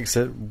it that makes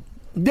it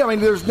I mean,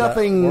 there's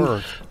nothing.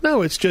 worth.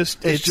 No, it's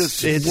just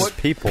what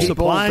people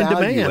supply and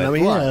value demand. it. I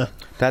mean, Right. yeah.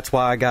 That's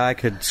why a guy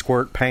could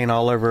squirt paint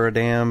all over a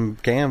damn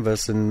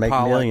canvas and make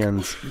Pollock.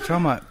 millions. You're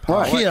talking about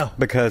Right. Pollock. Yeah.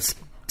 Because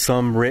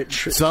some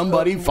rich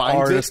Somebody finds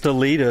artist it.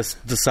 elitist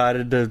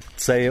decided to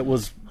say it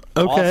was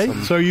Okay,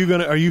 awesome. so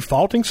are you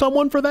faulting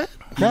someone for that?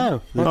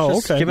 No, Oh,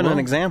 just okay. giving Well, an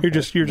example.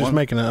 You're just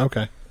making it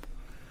okay.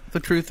 The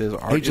truth is,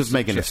 art He's just is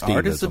making a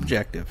art is Steveism.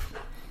 subjective.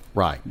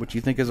 Right. What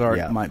you think is art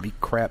Yeah. might be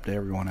crap to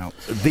everyone else.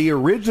 The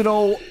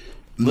original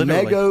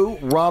Literally. Mego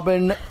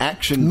Robin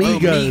action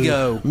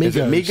Migo. Mego. Is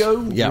it Migos.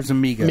 Migo? Yeah. There's a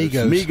Migos.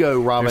 Migos.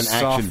 Migo Robin There's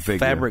action soft figure.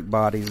 fabric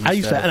bodies. And I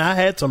used to, stuff. and I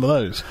had some of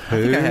those.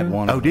 I think I had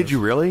one. Oh, of did those. you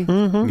really?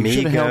 Mm-hmm. You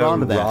should have held on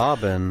to that.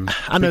 Robin.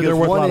 I know they're Because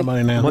worth a one lot in- of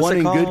money now. What's One it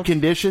in good called?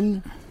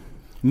 condition,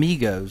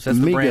 Migos. That's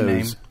the brand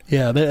name. Migos.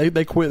 Yeah,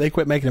 they quit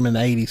making them in the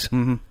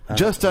 80s.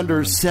 just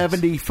under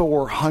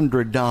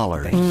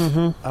 $7,400.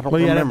 I don't Well,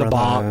 you had remember the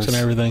box those.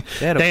 and everything.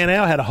 They had a- Dan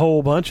Al had a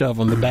whole bunch of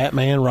them. The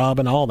Batman,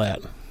 Robin, all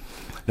that.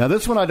 Now,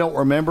 this one I don't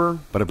remember,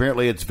 but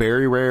apparently it's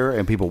very rare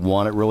and people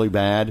want it really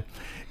bad.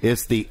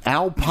 It's the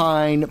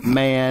Alpine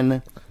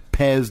Man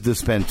Pez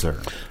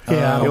dispenser.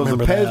 Yeah, I don't it was a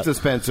remember Pez that.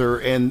 dispenser,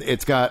 and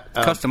it's got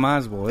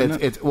Customizable,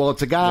 isn't it?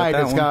 it's a guy Is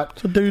that that's one? got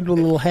It's a dude with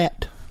a little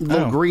hat. a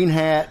little Oh. green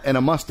hat and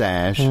a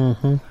mustache,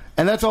 and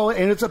that's all.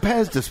 And it's a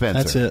Pez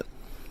dispenser. That's it.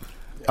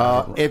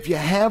 If you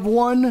have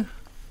one,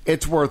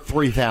 it's worth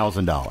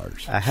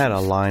 $3,000. I had a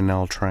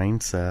Lionel train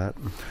set.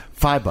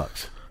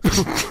 $5.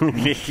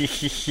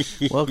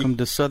 Welcome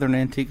to Southern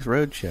Antiques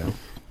Roadshow.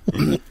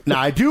 Now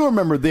I do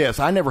remember this.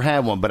 I never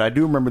had one, but I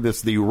do remember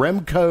this: the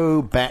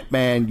Remco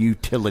Batman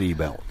utility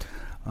belt.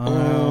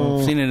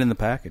 I've seen it in the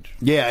package.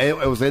 Yeah, it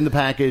was in the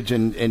package,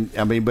 and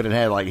I mean, but it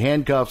had like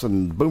handcuffs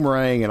and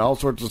boomerang and all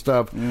sorts of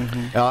stuff. If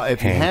you have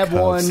Handcuffs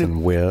one,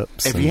 and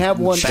whips, if and you have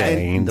one,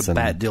 chains, The and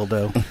bat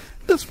dildo.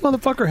 This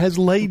motherfucker has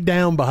laid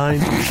down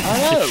behind you.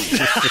 I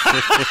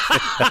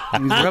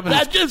know. He's rubbing I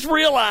his, just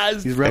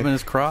realized. he's rubbing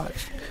his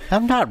crotch.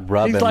 I'm not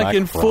rubbing. He's like my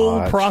in full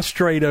crotch.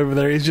 prostrate over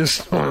there. He's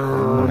just.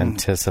 I'm Full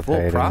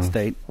anticipating.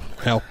 prostate.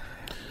 Hell.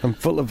 I'm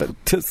full of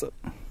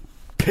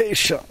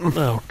anticipation.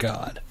 Oh,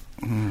 God.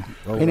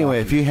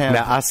 Anyway, if you have,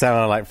 Now I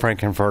sounded like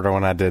Frankenfurter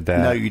when I did that.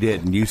 no, you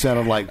didn't. You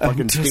sounded like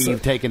fucking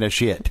Steve taking a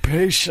shit.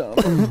 Patient.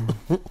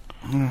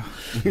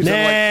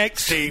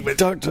 Next.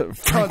 Dr.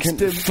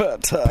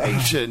 Frankenfurter.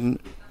 Constipation.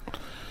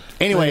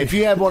 Anyway, if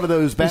you have one of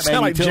those You Batman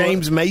sound like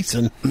James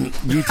Mason.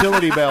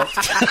 utility belts,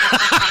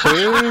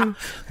 Who's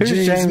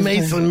James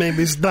Mason may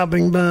be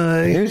stopping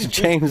by. Who's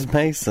James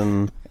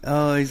Mason?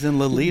 Oh, he's in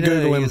Lolita.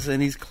 Google him.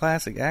 He's a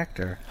classic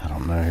actor. I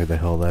don't know who the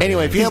hell that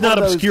Anyway, is. if you He's have one not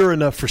of those, obscure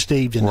enough for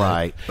Steve to know.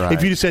 Right.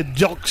 If you just said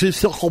Jacques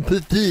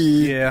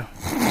Sarkozy, Yeah.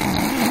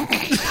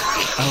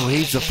 oh,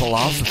 he's a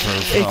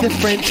philosopher. it's a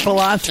French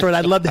philosopher, and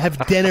I'd love to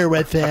have dinner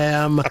with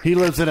him. He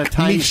lives in a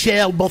tiny.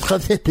 Michel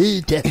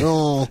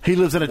Bochet. He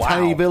lives in a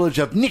tiny village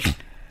of Nick.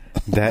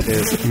 That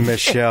is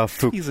Michel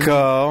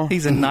Foucault.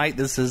 He's a knight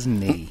that says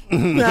knee.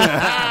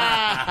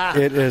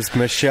 It is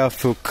Michel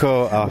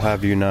Foucault, I'll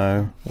have you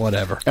know.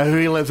 Whatever.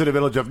 He lives in a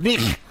village of Nick.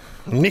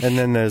 And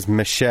then there's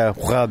Michel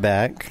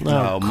Houellebecq.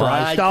 Oh, my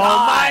Christ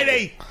God.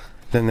 Almighty!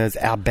 Then there's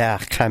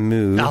Albert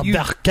Camus.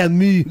 Albert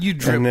Camus. You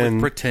drip And then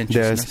with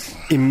pretentiousness.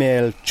 there's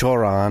Emile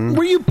Choran.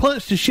 Where you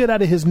punched the shit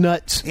out of his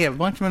nuts. Yeah,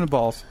 punch him in the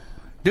balls.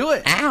 Do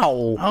it.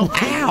 Ow! Oh,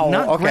 Ow!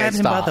 Not Okay, grab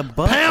him by stop. the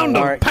butt. Pound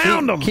him! All right,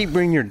 Pound him! Keep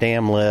bringing your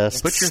damn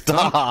list. Put your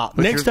Stop.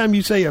 Next time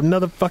you say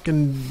another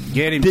fucking...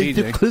 Get him, Get him,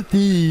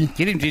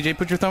 DJ.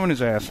 Put your thumb in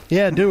his ass.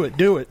 Yeah, do it.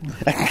 You did it.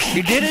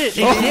 You did it.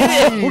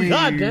 Oh,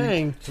 God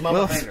dang.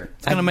 Well, it's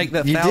going to make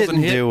that You 1,000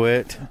 didn't hit do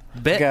it.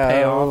 bet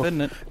pay off,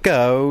 isn't it?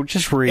 Go.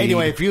 Just read.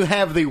 Anyway, if you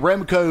have the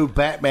Remco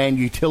Batman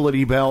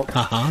utility belt,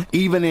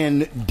 even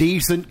in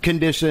decent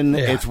condition,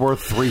 Yeah. it's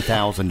worth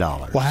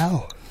 $3,000.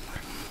 Wow.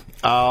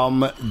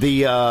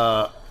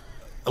 The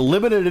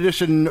limited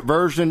edition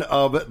version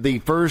of the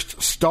first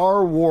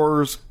Star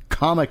Wars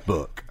comic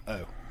book.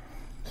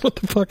 What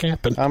the fuck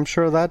happened? I'm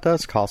sure that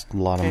does cost a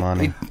lot of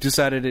money. He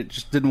decided it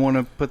just didn't want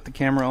to put the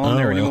camera on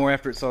there anymore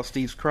after it saw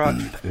Steve's crotch.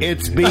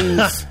 It's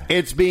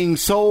being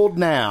sold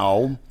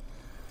now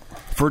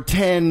for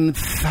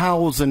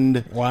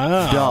 $10,000.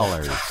 Wow.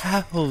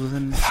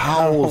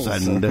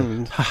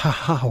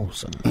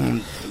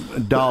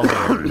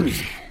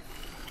 $1,000.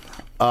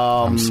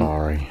 I'm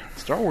sorry.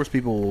 Star Wars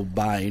people will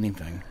buy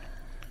anything.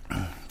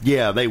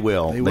 Yeah, they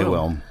will. They They will.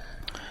 will.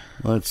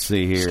 Let's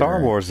see here.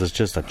 Star Wars is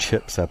just a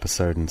Chips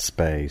episode in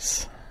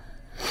space.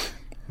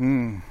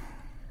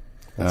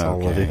 That's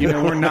all it is. You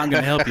know, we're not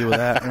going to help you with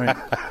that.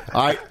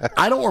 Right?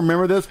 I don't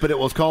remember this, but it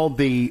was called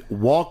the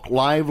Walk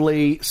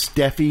Lively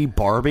Steffi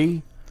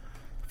Barbie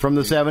from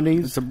the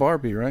 70s. It's a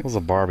Barbie, right? It was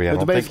a Barbie. I It's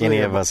don't think basically any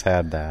a- of us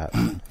had that.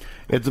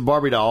 It's a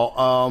Barbie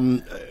doll.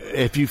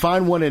 If you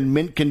find one in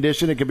mint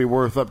condition, it could be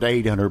worth up to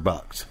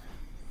 $800.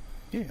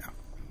 Yeah.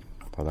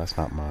 Well, that's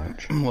not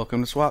much.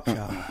 Welcome to Swap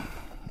Shop.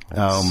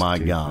 Oh my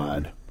stupid.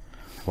 God!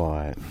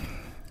 What?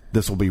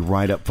 This will be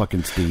right up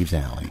fucking Steve's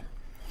alley.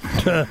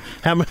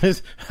 How much?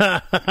 Is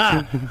it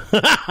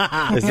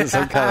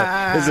some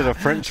kind of? Is it a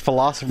French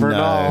philosopher No.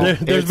 doll?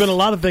 There's been a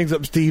lot of things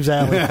up Steve's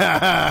alley.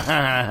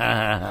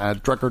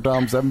 Trucker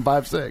Tom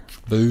 756.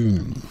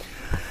 Boom.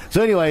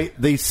 So anyway,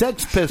 the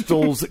Sex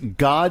Pistols,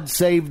 "God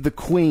Save the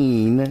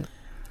Queen"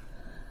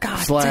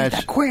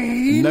 slash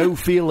 "No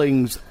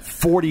Feelings"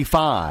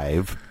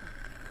 45.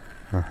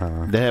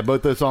 They have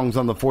both those songs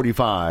on the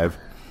 45.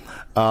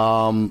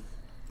 Damn.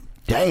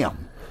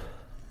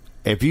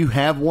 If you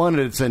have one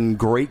and it's in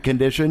great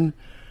condition,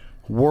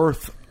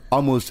 worth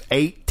almost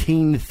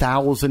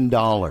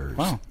 $18,000.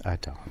 Wow. I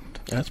don't.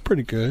 That's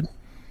pretty good.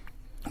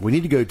 We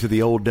need to go to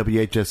the old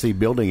WHSC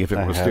building if it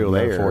I was have still no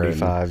there.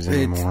 45s It's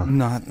anymore.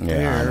 not Yeah,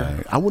 there. I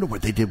know. I wonder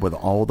what they did with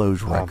all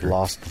those I've records.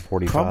 lost the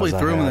 45s. Probably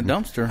threw I him in had. the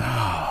dumpster.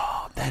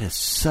 That is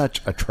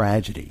such a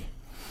tragedy.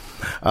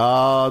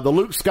 The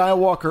Luke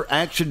Skywalker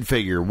action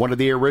figure, one of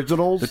the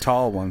originals. The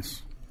tall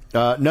ones.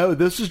 No,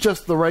 this is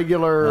just the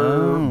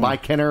regular by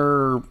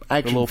Kenner The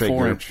action little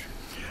figure.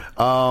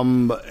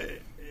 4-inch.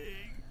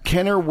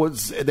 Kenner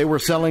they were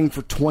selling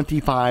for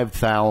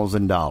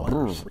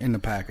 $25,000 In the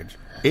package.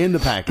 in the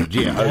package.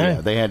 Yeah, oh,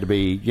 yeah, they had to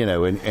be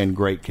in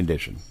great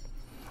condition.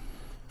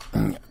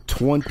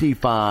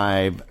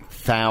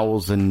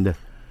 $25,000.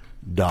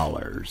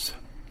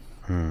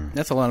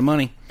 That's a lot of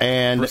money.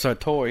 And For a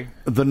toy.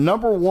 the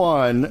number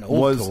one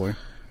old was toy.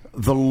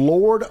 the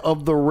Lord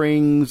of the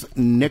Rings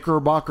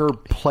Knickerbocker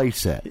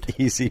playset.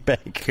 Easy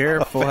bake.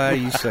 Careful how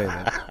you say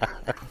that.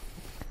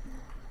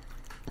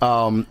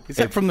 Is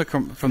that from the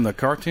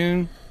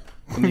cartoon?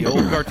 From the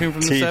old cartoon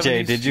from the 70s?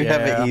 TJ, did you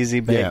have an easy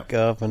bake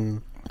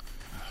oven?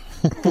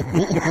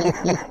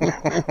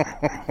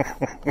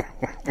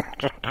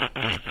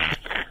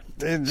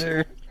 Did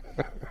you?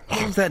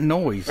 What was that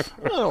noise?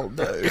 Oh,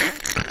 no.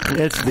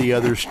 It's the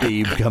other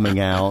Steve coming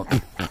out.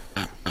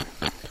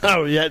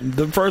 Oh, yeah.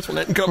 The first one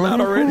hadn't come out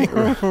already.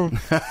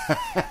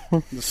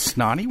 The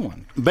snotty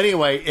one. But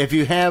anyway, if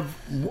you have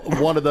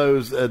one of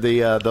those,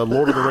 the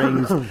Lord of the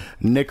Rings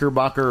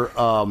Knickerbocker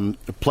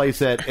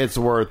playset, it's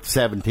worth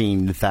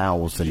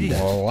 $17,000.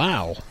 Oh,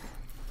 wow.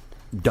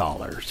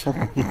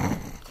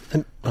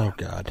 Oh,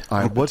 God. All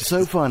right, what's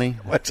so funny?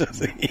 What's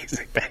an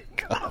easy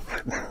bake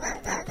oven?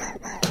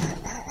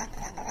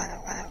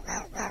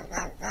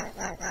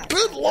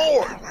 Good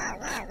Lord.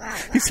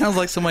 He sounds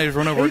like somebody's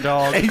run over a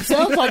dog. He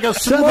sounds like a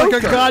Sounds like a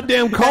smoker.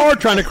 goddamn car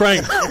trying to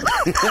crank.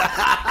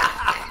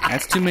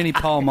 That's too many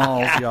Pall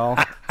Malls, y'all.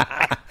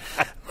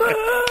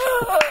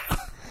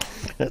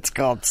 It's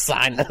called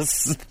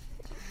sinus.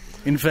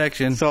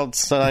 infection, It's all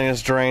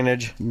sinus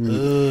drainage.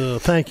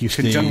 Thank you,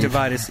 Steve.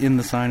 conjunctivitis in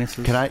the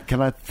sinuses.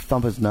 Can I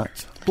thump his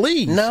nuts?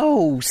 Please.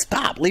 No,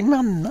 stop. Leave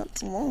my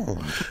nuts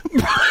alone.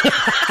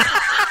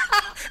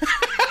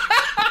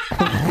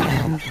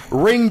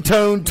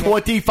 Ringtone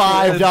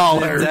 $25.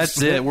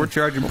 That's it. We're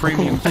charging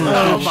premium.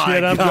 Oh, my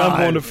shit. I'm God.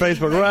 going to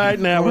Facebook right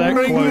now with that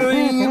Ring, quote.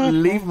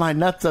 ring, leave my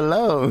nuts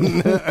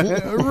alone.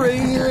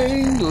 Ring,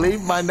 ring,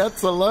 leave my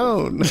nuts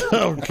alone.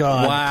 Oh,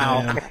 God.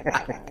 Wow.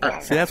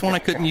 See, that's one I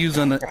couldn't use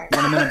when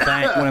I'm in the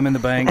bank. When I'm in the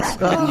banks, I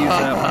couldn't use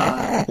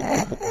that one.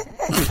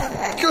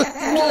 Good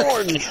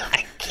Lord.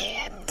 I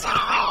can't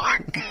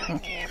talk.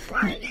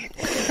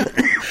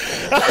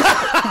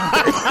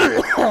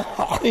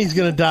 He's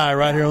going to die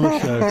right here on the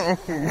show.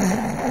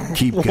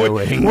 Keep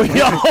going.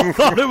 We all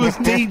thought it was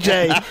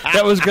DJ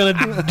that was going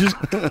to just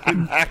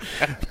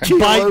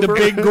bite the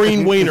big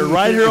green wiener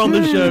right here on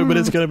the show, but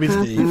it's going to be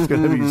Steve. It's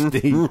going to be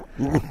Steve.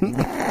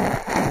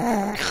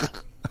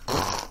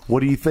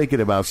 What are you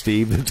thinking about,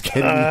 Steve? That's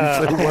getting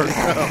you so worked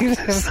up. I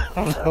just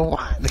don't know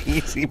why the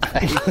easy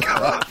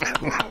bake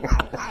oven.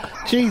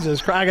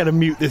 Jesus Christ, I got to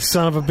mute this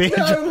son of a bitch.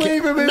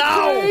 Leave him in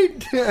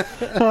pain.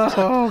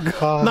 Oh,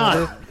 God.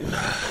 Not.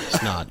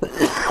 It's not.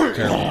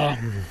 Okay.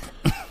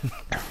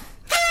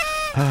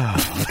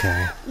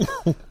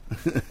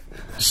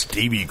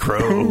 Stevie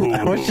Crow.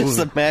 I was just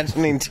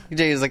imagining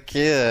TJ as a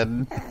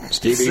kid.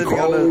 Stevie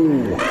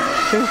Crow.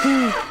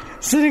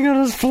 Sitting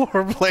on his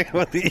floor playing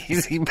with the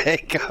easy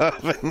bake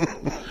oven.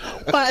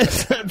 Why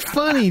is that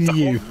funny to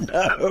you?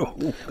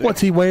 No.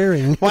 What's he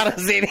wearing? Why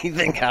does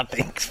anything I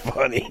think's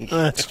funny?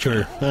 That's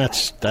true.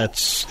 That's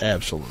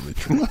absolutely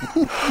true.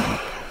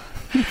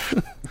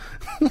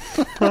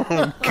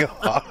 Oh,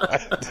 God.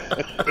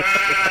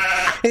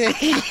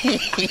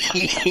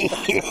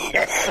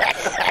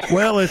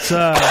 Well, it's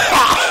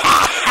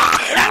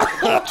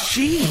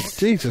Jeez,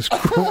 Jesus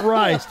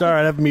Christ! All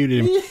right, I've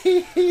muted him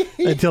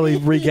until he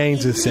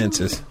regains his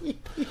senses.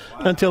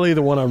 Until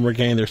either one of them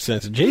regain their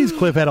senses. Jeez,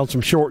 Cliff had on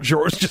some short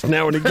shorts just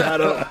now when he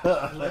got up.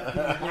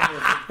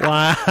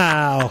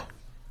 Wow.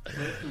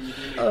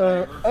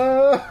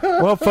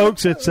 Well,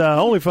 folks, it's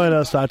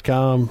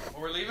onlyfunus.com.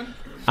 We're leaving.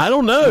 I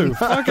don't know.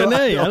 Fucking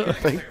A. I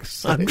think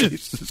I'm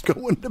just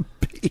going to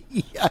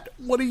pee.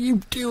 What are you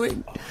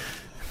doing?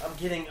 I'm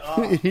getting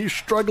up. He's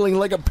struggling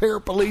like a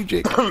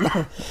paraplegic.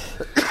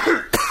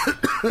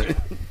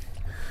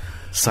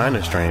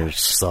 Sinus drainage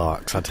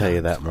sucks, I'll tell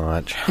you that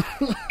much.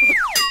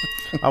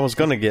 I was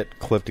going to get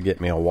Cliff to get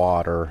me a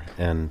water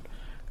and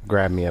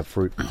grab me a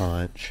fruit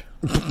punch.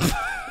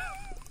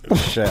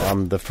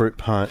 Shit, the fruit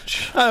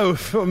punch. Oh,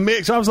 a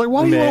mix. I was like,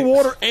 why do you want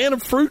water and a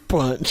fruit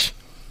punch?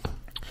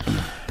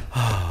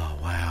 Oh,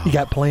 wow. You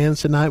got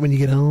plans tonight when you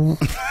get home?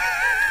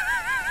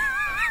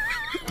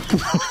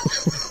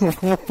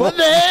 What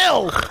the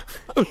hell?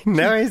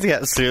 Now he's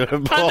got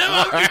suitable.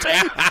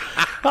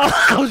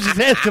 I was just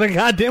asking a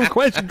goddamn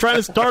question, trying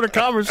to start a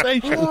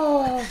conversation.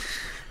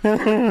 I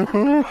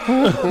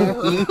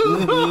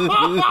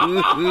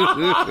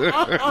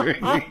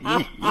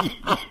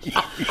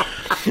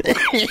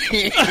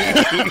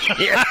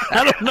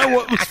don't know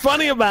what was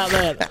funny about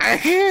that.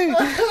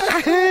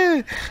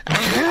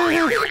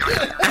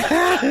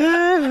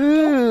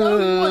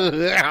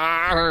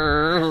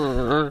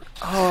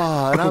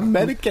 Oh, and I'm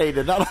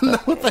medicated. I don't know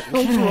what the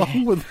hell's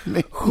wrong with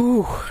me.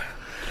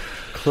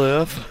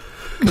 Cliff.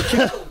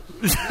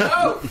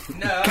 No.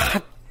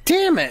 God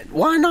damn it.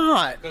 Why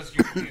not? Because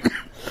you're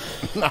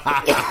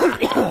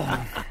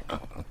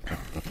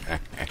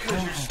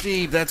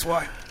Steve, that's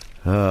why.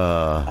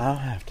 I'll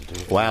have to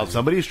do it. Wow,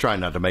 somebody's trying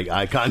not to make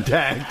eye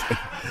contact.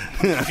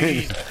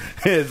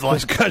 It's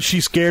like, Because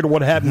she's scared of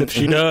what happened if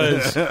she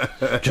does.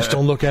 Just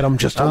don't look at him.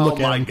 Just don't oh look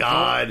at my him.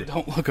 God.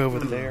 Don't look over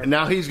there.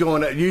 Now he's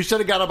going, you should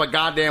have got him a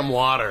goddamn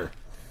water.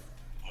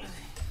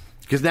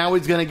 Because now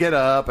he's going to get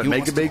up and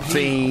make a big He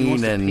scene.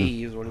 wants to And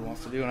pee is what he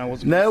wants to do, and I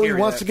wasn't. no, gonna he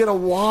carry wants that. to get a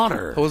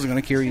water. I wasn't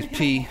going to carry his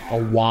pee. A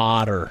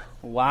water.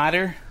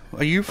 Water?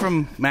 Are you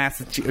from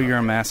Massachusetts? You're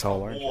in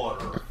Masshole, aren't you?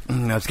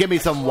 Let's give me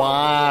some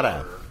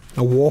water.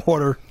 A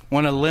water.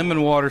 Want a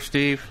lemon water,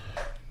 Steve?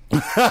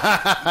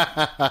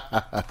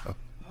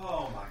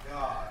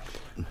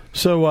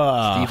 So,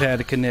 Steve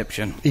had a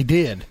conniption. he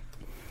did.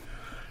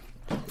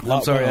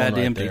 I'm sorry, I had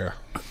to empty. All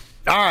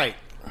right.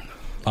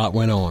 Lot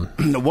went on.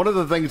 One of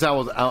the things I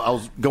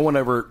was going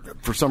over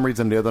for some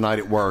reason the other night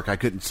at work, I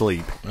couldn't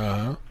sleep.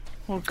 Uh-huh.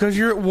 Well, because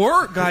you're at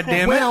work,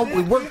 goddammit. Well,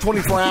 we work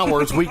 24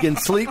 hours. We can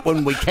sleep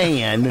when we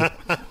can. What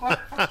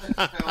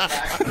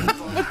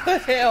the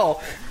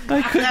hell?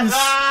 I couldn't.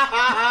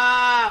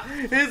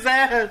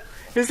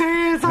 His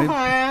hands on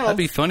my ass. That'd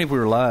be funny if we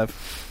were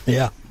live.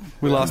 Yeah.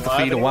 We lost the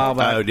feed a while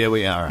back. Oh, did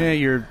we? All right. Yeah,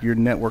 your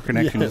network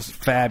connection Yes. is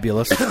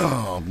fabulous.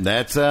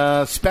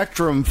 That's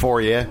Spectrum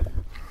for you.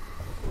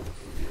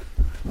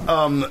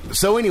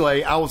 So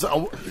anyway,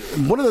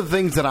 one of the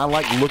things that I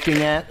like looking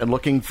at and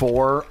looking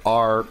for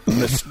are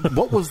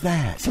what was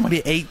that?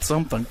 Somebody ate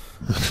something.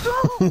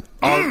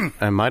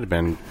 It might have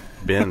been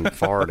Ben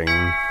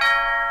farting.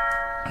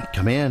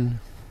 Come in.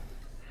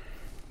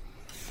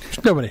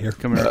 There's nobody here.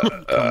 Come here.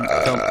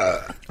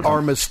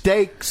 are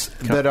mistakes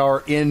that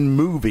are in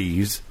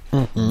movies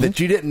that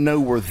you didn't know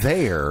were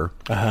there.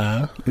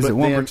 Is it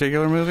one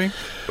particular movie?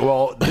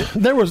 Well,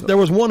 There was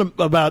one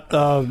about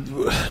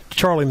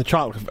Charlie and the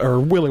Chocolate, or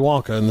Willy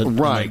Wonka,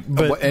 Right.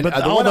 But And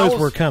the all one I those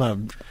was- were kind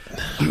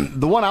of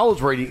the one I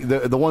was reading,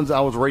 the ones I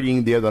was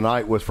reading the other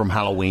night was from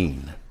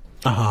Halloween.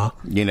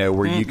 You know,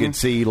 where you could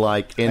see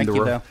like in Thank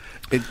you, Dale.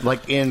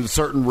 like in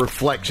certain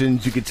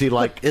reflections, you could see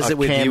like Is a it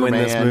with you in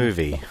this cameraman.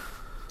 movie?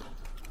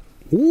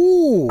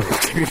 ooh.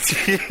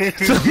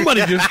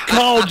 Somebody just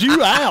called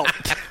you out.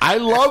 I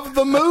love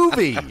the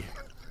movie.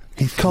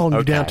 He's calling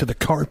you down Okay. to the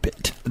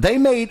carpet. They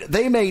made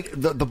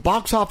the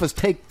box office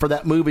take for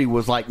that movie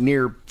was like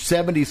near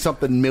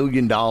 $70-something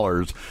million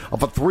of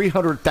a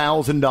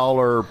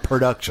 $300,000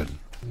 production.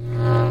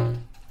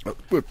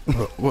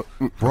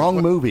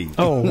 Wrong movie.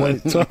 Oh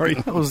wait, sorry.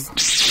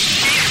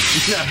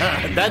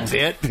 That's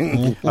it.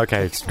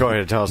 Okay, go ahead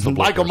and tell us the bloopers.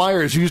 Michael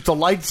Myers used a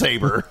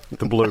lightsaber.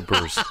 The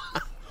bloopers.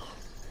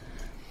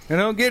 I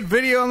don't get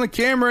video on the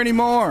camera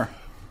anymore.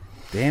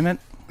 Damn it.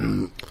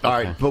 All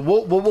right, but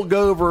we'll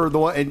go over the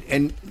one,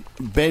 and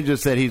Ben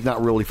just said he's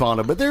not really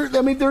fond of, but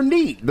they're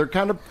neat. They're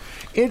kind of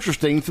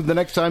interesting. So the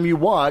next time you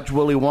watch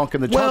Willy Wonka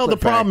and the Well, Chocolate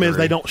the problem is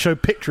Factory- they don't show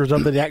pictures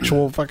of the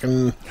actual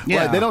fucking. Yeah.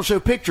 Right, they don't show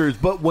pictures,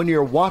 but when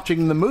you're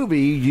watching the movie,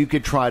 you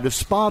could try to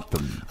spot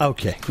them.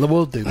 Okay,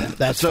 we'll do that.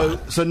 That's So,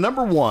 fine. so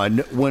number one,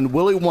 when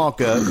Willy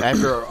Wonka,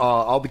 after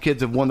all the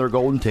kids have won their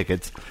golden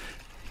tickets,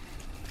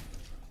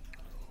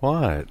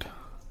 What?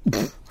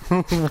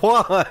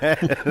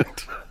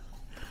 What?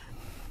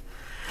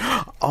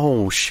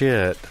 Oh,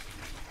 shit.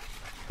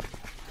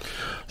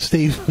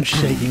 Steve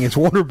shaking his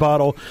water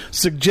bottle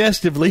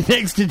suggestively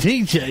next to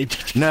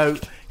DJ. no,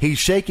 he's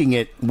shaking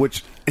it,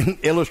 which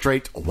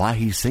illustrates why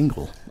he's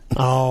single.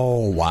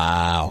 Oh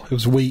wow, it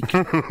was weak.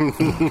 It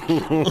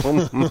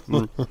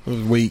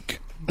was weak.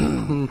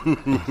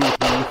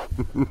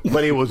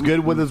 But he was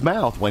good with his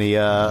mouth when he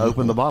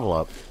opened the bottle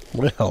up.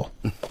 Well,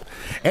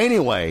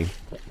 Anyway,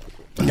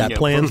 got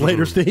plans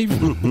later, Steve?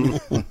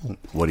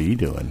 what are you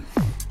doing?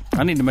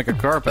 I need to make a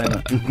car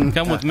payment.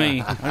 Come with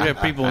me. I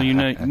got people you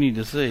need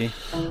to see.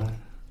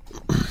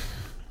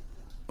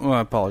 Well,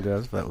 I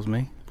apologize if that was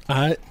me.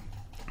 I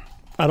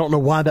don't know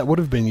why that would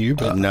have been you,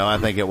 but No, I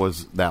think it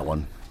was that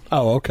one.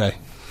 oh, okay.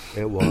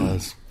 It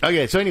was.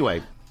 Okay, so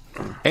anyway,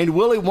 and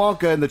Willy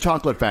Wonka and the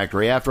Chocolate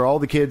Factory, after all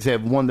the kids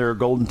have won their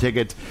golden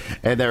tickets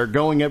and they're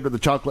going up to the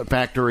Chocolate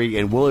Factory,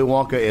 and Willy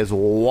Wonka is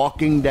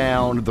walking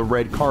down the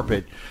red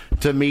carpet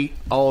to meet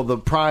all the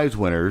prize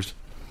winners,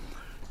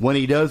 when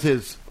he does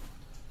his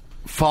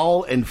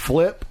fall and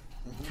flip,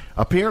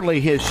 apparently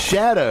his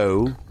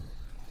shadow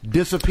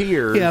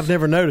disappears. Yeah, I've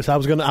never noticed. That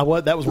was one I was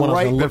right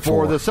going to look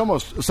before for. the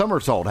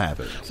somersault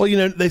happens.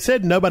 Well, they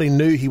said nobody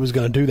knew he was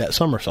going to do that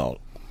somersault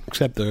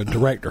except the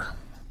director.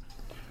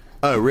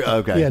 Oh,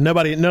 okay. Yeah, none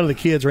of the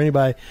kids or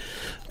anybody,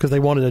 because he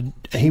wanted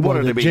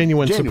Wanted a to be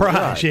genuine right.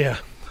 surprise. Yeah.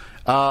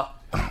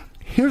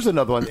 Here's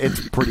another one.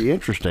 It's pretty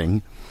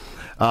interesting.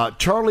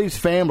 Charlie's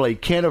family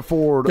can't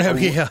afford Oh,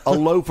 yeah. a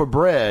loaf of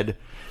bread,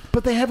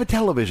 but they have a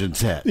television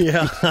set.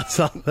 Yeah, I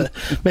saw that.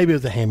 Maybe it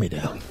was a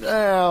hand-me-down.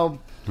 Well,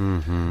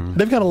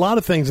 They've got a lot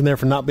of things in there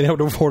for not being able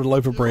to afford a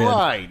loaf of bread.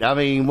 right. I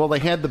mean, well, they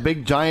had the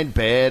big giant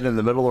bed in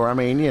the middle, or I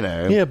mean,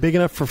 Yeah, big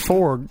enough for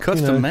four.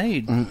 Custom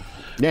made.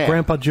 yeah.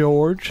 Grandpa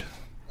George,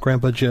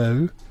 Grandpa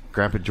Joe,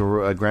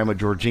 Grandma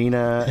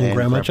Georgina, and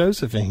Grandma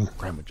Josephine.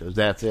 Grandma Joe's.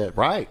 That's it.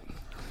 Right.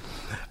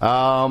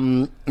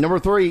 Number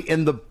 3,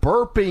 in the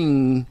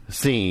burping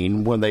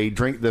scene when they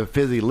drink the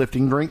fizzy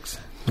lifting drinks.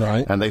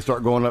 Right. And they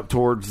start going up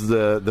towards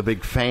the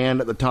big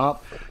fan at the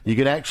top. You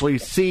can actually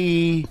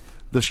see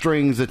the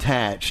strings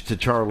attached to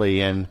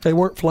Charlie and They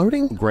weren't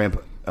floating? Grandpa.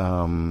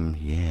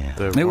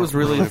 Yeah. It was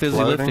really fizzy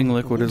floating? lifting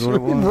liquid, is what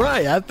it was.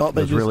 Right. I thought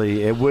they It just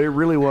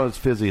really was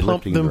fizzy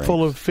pumped lifting them drinks.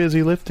 full of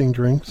fizzy lifting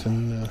drinks.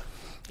 And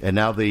And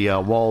now the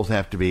walls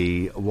have to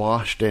be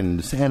washed and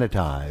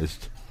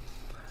sanitized.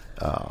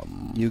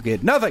 You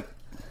get nothing.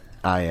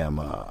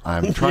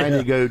 I'm trying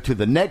to go to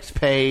the next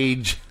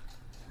page.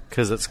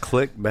 Because it's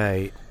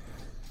clickbait.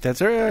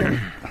 That's right.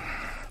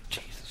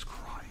 Jesus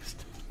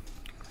Christ.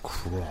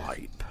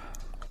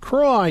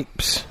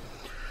 cripes.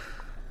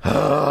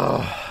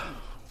 Why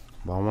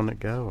won't it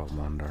go, I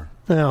wonder?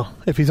 Now,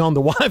 if he's on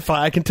the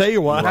Wi-Fi, I can tell you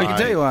why. I can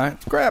tell you why.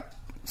 Crap.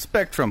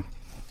 Spectrum.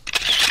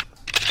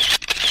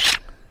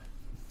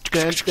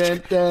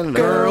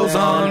 Girls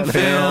on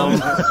film.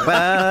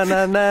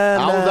 I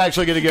was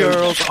actually going to go.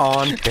 Girls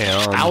on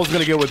film. I was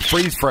going to go with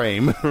freeze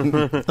frame.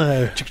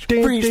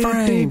 Freeze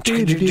frame.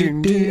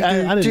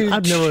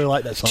 I've never really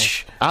liked that song.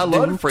 I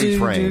love freeze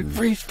frame.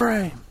 Freeze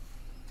frame.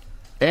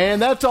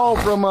 And that's all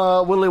from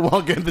Willy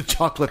Wonka and the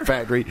Chocolate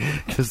Factory,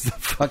 because the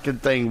fucking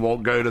thing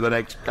won't go to the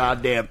next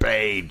goddamn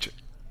page.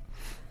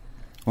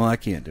 Well, I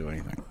can't do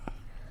anything.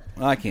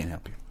 I can't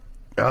help you.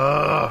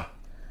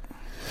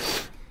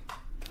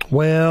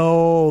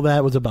 Well,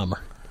 that was a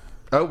bummer.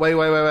 Oh, wait.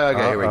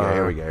 Okay,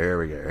 here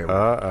we go.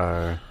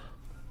 Uh-oh.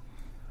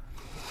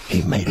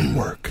 He made it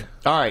work.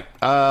 All right,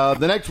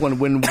 the next one,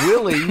 when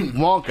Willy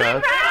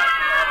Wonka...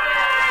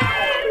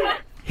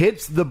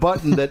 hits the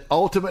button that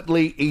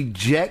ultimately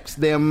ejects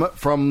them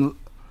from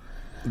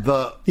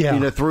the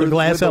through the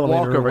glass the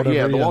elevator, or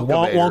whatever, the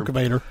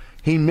walkavator.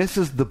 He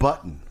misses the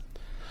button.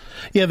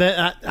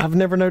 Yeah, I've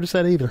never noticed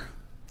that either.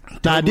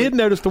 Now, I did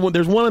notice the one.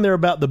 There's one in there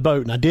about the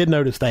boat, and I did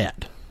notice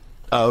that.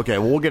 Oh, okay,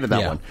 well, we'll get to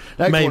that one.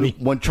 Next maybe.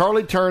 When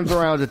Charlie turns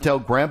around to tell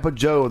Grandpa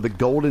Joe of the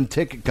golden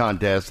ticket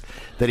contest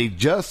that he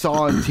just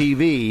saw on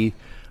TV,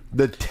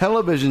 the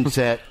television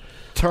set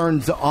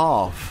turns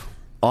off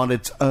on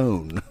its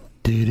own.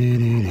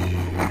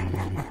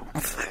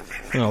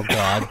 Oh,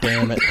 God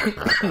damn it.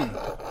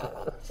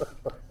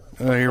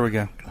 Oh, here we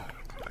go.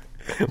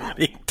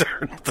 He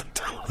turns the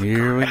television.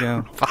 Here we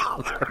go.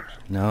 Father.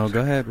 No,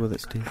 go ahead with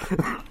it, Steve.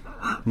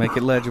 Make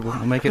it legible.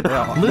 Make it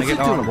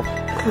audible.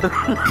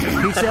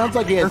 He sounds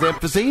like he has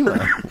emphysema.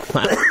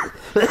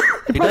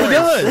 He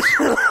does.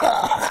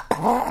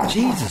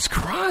 Jesus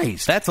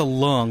Christ. That's a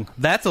lung.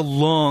 That's a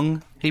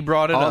lung. He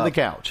brought it On up. the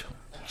couch.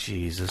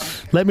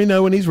 Jesus. Let me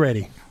know when he's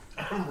ready.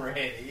 I'm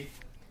ready.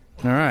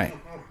 All right.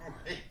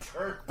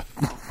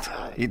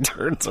 He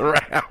turns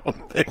around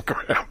and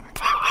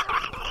Grandpa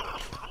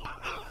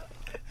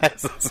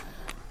has his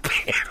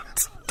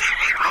pants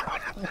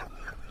down.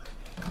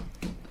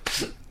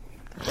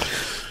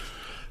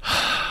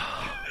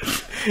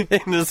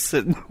 And just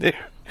sitting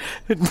there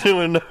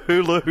doing a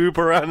hula hoop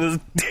around his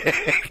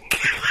dick.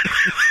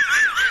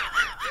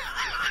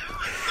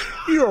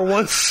 You are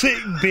one sick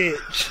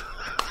bitch.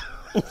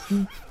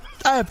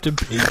 I have to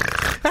pee.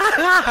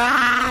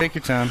 Take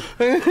your time.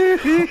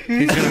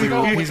 He's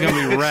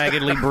gonna be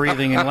raggedly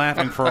breathing and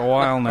laughing for a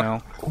while now.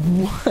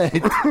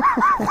 What?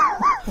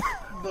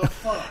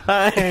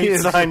 I hate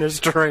sinus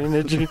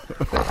drainage. No,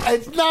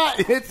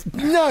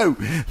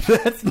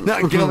 that's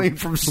not coming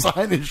from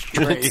sinus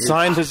drainage. It's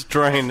sinus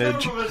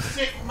drainage.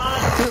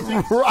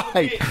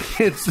 Right.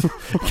 It's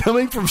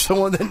coming from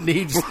someone that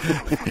needs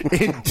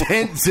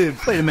intensive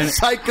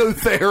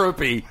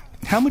psychotherapy.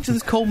 How much of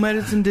this cold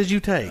medicine did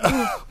you take?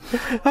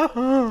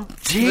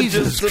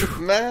 Jesus. Just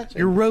imagine.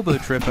 You're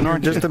robo-tripping,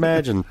 aren't you? Just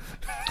imagine.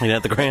 You know,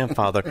 the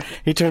grandfather.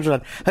 He turns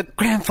around.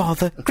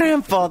 Grandfather.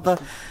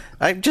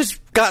 I just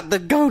got the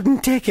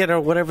golden ticket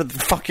or whatever the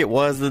fuck it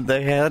was that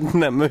they had in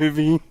that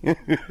movie.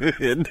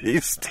 And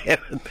he's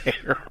standing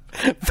there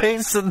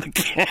facing the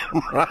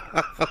camera.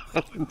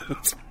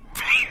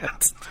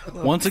 Pants.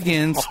 Once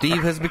again,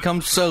 Steve has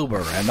become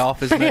sober and off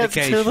his Pants to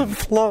medication. the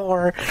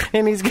floor,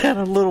 and he's got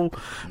a little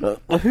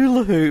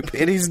hula hoop,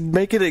 and he's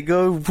making it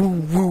go woo,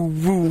 woo,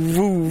 woo,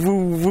 woo,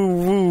 woo,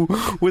 woo,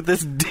 woo, with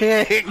his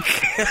dick.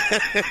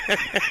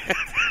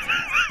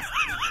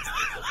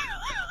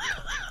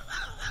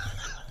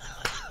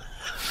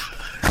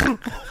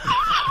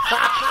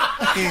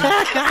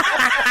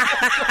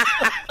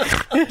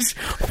 It's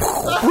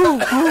woo,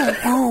 woo,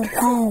 woo,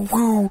 woo,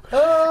 woo.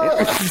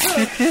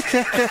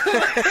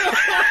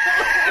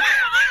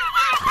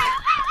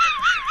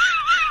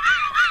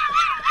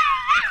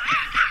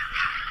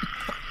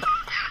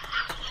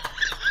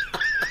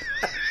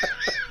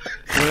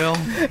 Well,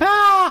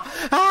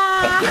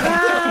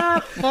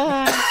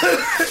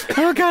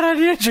 oh God, I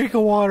need a drink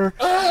of water.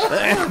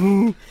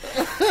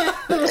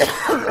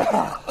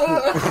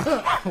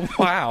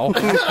 wow.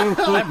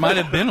 That might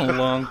have been a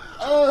lung.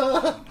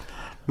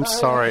 I'm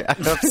sorry, I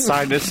have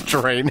sinus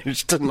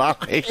drainage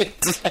tonight.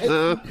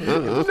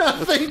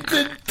 Nothing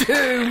to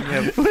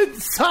do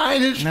with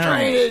sinus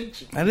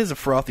drainage. That is a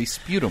frothy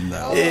sputum,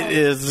 though. It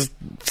is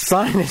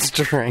sinus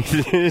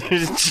drainage.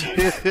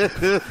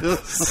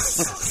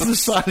 The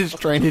sinus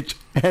drainage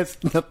has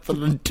nothing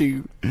to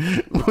do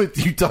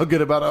with you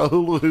talking about a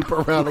hula hoop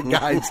around a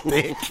guy's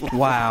dick.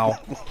 Wow.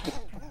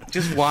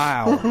 Just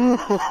wow.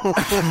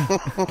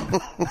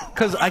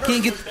 Because I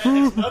can't get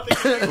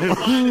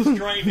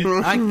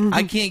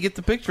I can't get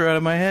the picture out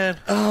of my head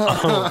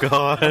Oh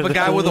God! of a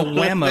guy with a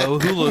whammo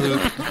hula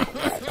hoop.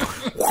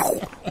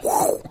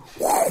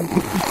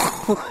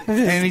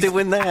 And He's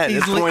doing that.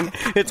 It's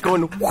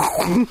going.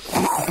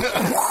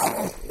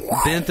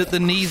 Bent at the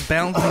knees,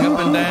 bouncing up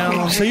and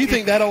down. So you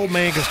think that old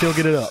man can still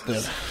get it up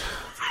then?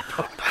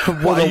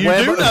 Well, You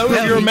do know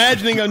that you're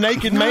imagining a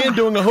naked man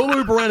doing a hula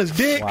hoop around his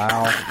dick.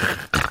 Wow.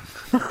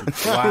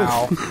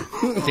 Wow.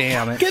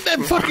 Damn it. Get that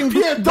fucking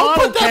don't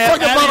bottle put that cap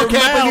fucking out bottle of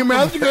your cap in your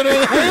mouth. mouth. You're going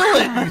to inhale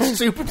it, you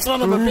stupid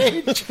son of a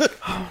bitch.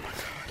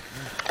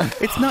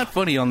 It's not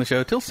funny on the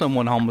show till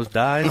someone almost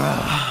dies.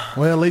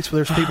 Well, at least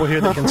there's people here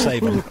that can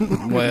save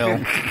him. Well,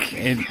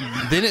 and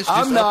then it's just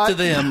I'm up not. to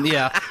them.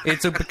 Yeah,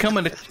 it's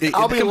becoming a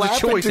I'll be becomes a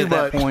laughing choice too at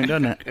that much. point,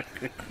 doesn't it?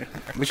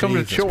 It becomes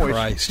a Jesus choice.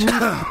 Christ.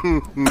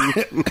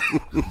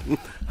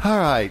 All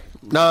right.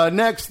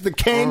 Next, the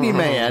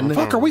Candyman.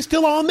 Fuck, are we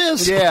still on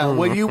this? Yeah,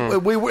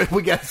 well,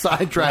 we got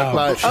sidetracked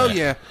by Oh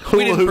yeah, hula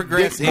we didn't hoop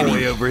progress dick boy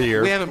any over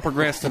here. We haven't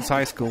progressed since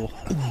high school.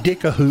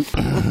 Dick a hoop.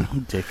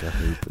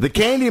 The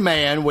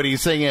Candyman, when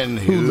he's singing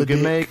 "Who Hula Can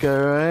dick. Make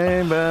a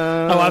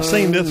Rainbow?" Oh, I've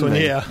seen this one,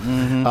 yeah.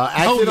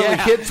 Accidentally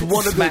yeah. hits one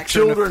of the Smacks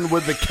her in the- children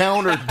with the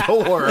counter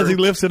door. As he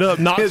lifts it up,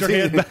 knocks her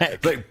head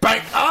back. Like,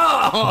 bang!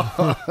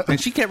 Oh! And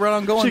she kept right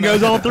on going. She though.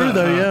 goes on through,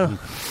 though, yeah.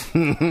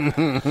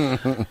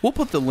 We'll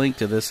put the link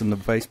to this in the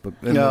Facebook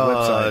the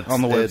website,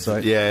 on the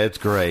website. Yeah, it's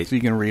great. So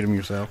you can read them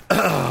yourself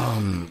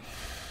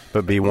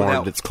But be warned,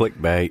 Without- it's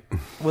clickbait.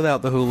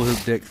 without the hula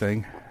hoop dick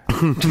thing.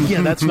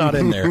 Yeah, that's not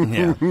in there.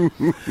 Yeah.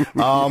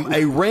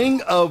 A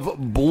ring of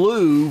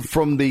blue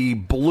from the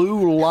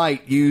blue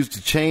light used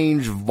to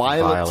change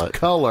Violet's Violet.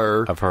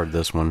 color I've heard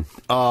this one.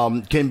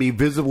 can be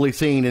visibly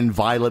seen in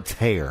Violet's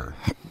hair.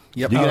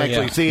 Yep. You can Oh,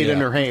 actually yeah, see it in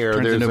yeah. her hair.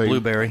 Turns into a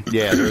blueberry.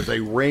 Yeah, there's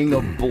a ring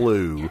of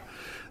blue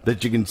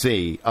that you can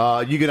see.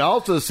 You can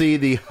also see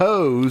the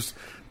hose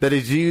that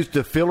is used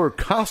to fill her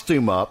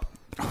costume up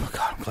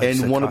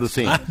in one of the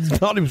scenes. I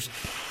thought he was.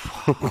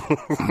 I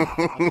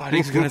thought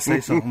he's going to say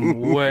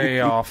something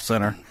way off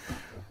center.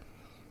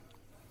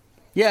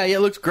 Yeah, it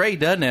looks great,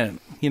 doesn't it?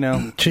 You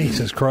know.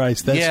 Jesus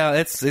Christ.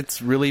 That's,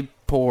 It's really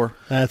poor.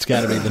 That's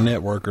got to be the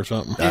network or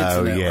something.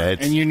 Oh, It's yeah.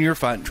 and you're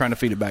trying to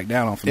feed it back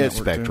down off the It's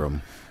network, too.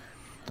 Spectrum.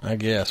 I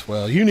guess.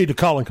 Well, you need to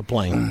call and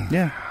complain.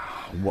 Yeah.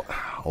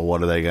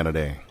 What are they going to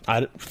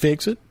do?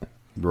 Fix it.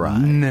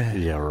 Right.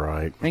 Yeah,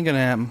 right. Ain't going to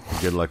happen.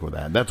 Good luck with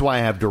that. That's why I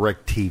have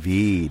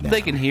DirecTV now.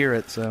 They can hear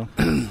it, so.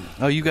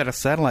 Oh, you got a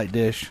satellite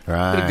dish.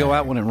 Right. It'll go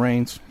out when it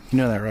rains. You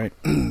know that, right?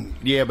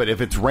 Yeah, but if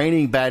it's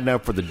raining bad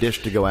enough for the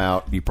dish to go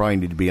out, you probably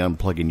need to be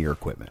unplugging your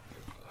equipment.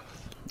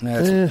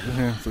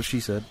 That's what she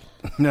said.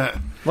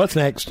 What's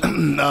next?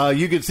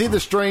 You can see the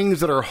strings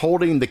that are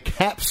holding the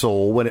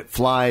capsule when it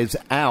flies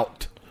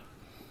out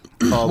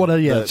of Well,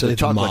 yeah, the it's a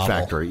chocolate model.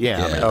 factory.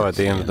 Yeah. Yeah. Oh, at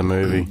the end of the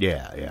movie.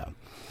 Yeah.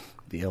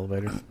 The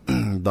elevator.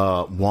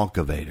 The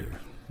Wonkavator.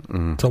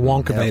 It's a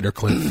Wonkavator,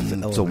 Cliff.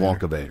 It's a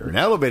Wonkavator. An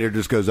elevator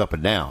just goes up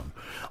and down.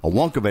 A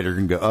Wonkavator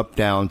can go up,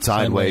 down,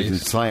 sideways, and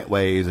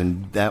slantways,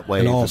 and that way,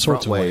 And all and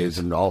sorts front of ways, ways.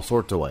 and all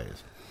sorts of ways.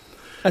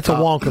 That's a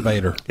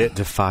Wonkavator. It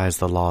defies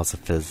the laws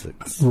of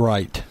physics.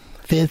 Right.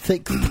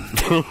 Physics.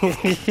 What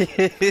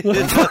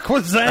the fuck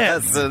was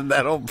that? said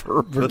that on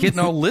purpose. We're getting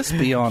all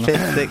lispy on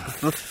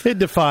it. It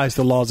defies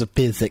the laws of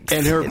physics.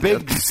 In her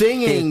big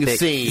singing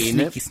scene,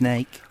 Sneaky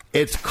snake.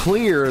 it's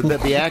clear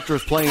that the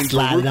actress playing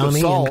Slide it Veruca on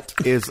in. Salt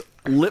is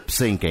lip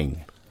syncing.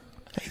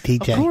 Hey,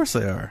 TJ, Of course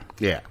they are.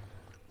 Yeah.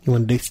 you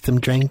want to do some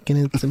drinking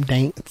and some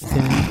dancing,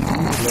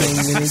 some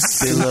singing and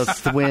Still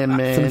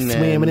swimming. some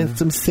swimming and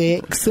some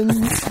sexing?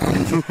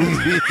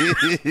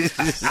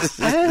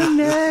 Oh,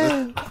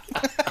 no.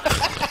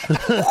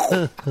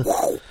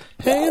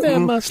 Hey there,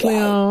 muscly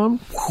arm.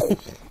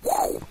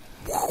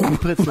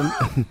 Put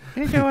some,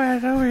 Go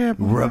ahead over here.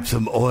 rub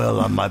some oil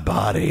on my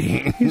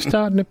body. You're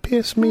starting to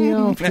piss me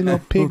off, you little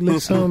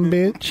piglet son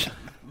bitch.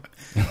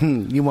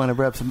 You want to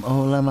rub some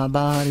oil on my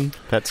body?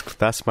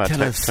 That's my Tell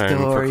a text tone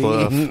for story.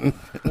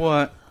 Cliff.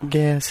 What?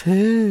 Guess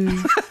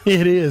who?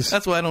 It is.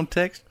 That's why I don't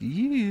text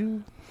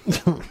you.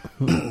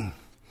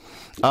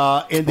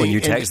 When you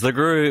text the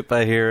group,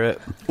 I hear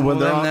it. when they're Well,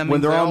 then on, that when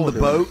means they're they on all the do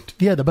it. boat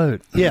Yeah, the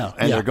boat. Yeah.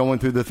 and yeah. they're going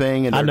through the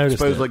thing and I they're noticed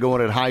supposedly that.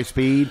 going at high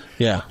speed.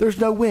 Yeah. There's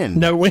no wind.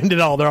 No wind at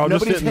all. They're all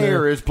just Nobody's sitting hair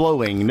there. is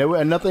blowing. No,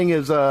 and nothing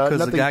is. Because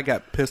Nothing. the guy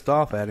got pissed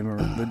off at him, or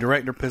the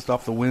director pissed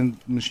off the wind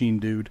machine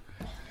dude.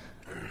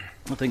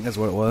 I think that's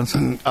what it was.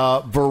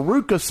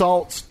 Veruca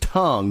Salt's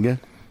tongue.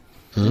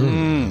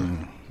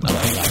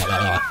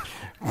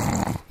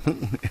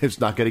 It's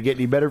not going to get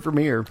any better from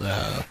here.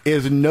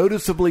 Is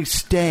noticeably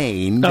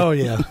stained Oh,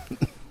 yeah.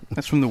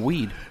 That's from the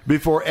weed.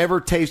 before ever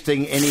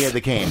tasting any of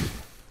the candy.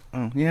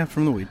 Oh, yeah,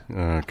 from the weed.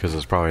 Because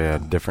it's probably a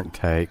different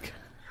take.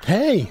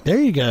 Hey, there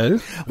you go.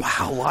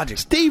 Wow, logic.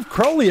 Steve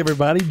Crowley,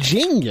 everybody.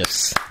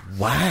 Genius.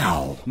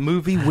 Wow.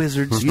 Movie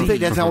wizards. You think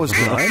that's how it's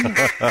done?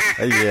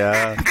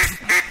 Yeah.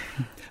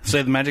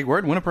 Say the magic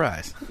word, win a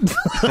prize.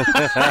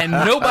 And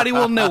nobody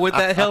will know what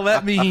the hell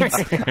that means.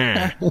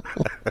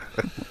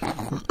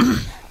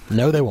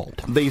 No, they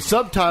won't. The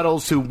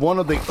subtitles to one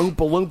of the Oompa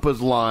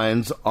Loompas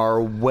lines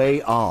are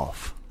way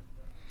off.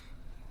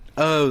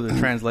 Oh, the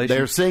translation.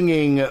 They're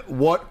singing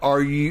what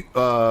are you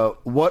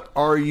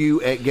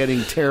at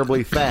getting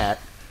terribly fat,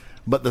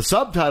 but the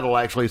subtitle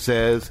actually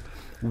says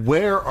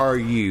where are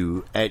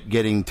you at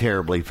getting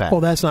terribly fat.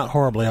 Well, that's not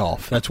horribly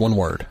off. That's one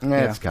word.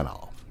 That's kind of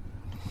off.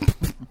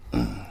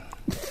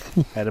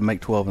 Had to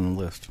make 12 on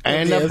the list.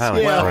 And Yes, yeah, yeah.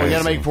 we got to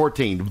Crazy. make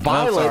 14.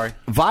 sorry.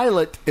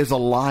 Violet is a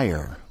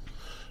liar.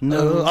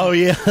 Oh,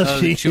 yeah.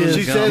 She she was is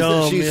She says that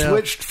dumb, she yeah.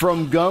 switched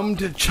from gum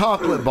to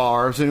chocolate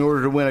bars in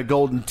order to win a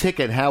golden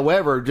ticket.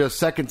 However, just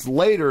seconds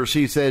later,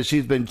 she says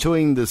she's been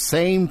chewing the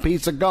same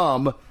piece of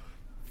gum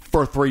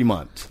for 3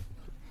 months.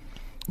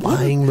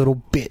 Lying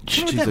little bitch.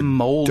 She's that a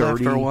mold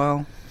dirty- after a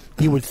while.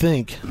 You would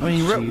think. I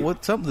mean,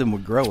 what something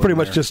would grow. Pretty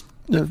much just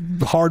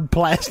hard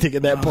plastic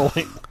at that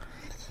point.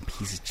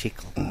 piece of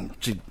chicle.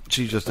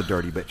 She's just a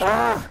dirty bitch.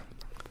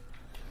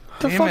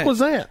 The Damn fuck it. was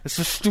that? It's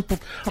a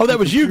stupid. Oh, that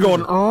was you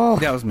going, oh.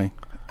 That was me.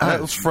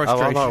 That was Oh,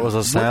 frustration. I thought it was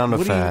a sound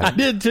What do you- I effect.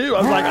 did too.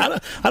 I was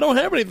like, I don't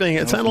have anything.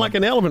 It sounded like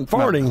an elephant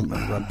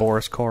farting.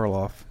 Boris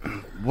Karloff.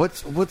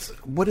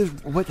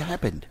 What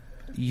happened?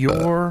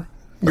 Your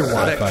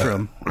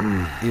spectrum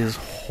is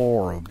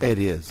horrible. It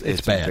is.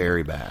 It's bad.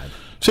 very bad.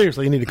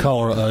 Seriously, you need to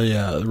call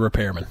a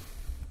repairman.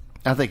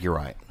 I think you're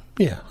right.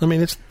 Yeah, I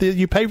mean,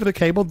 you pay for the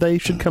cable. They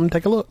should come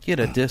take a look. Get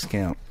a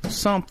discount.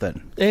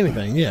 Something.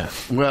 Anything, yeah.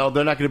 Well,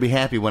 they're not going to be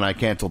happy when I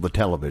cancel the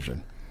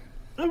television.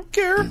 I don't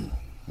care.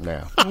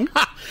 Yeah.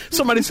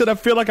 Somebody said I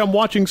feel like I'm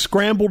watching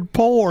scrambled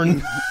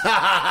porn.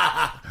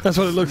 That's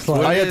what it looks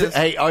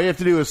like. All you have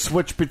to do is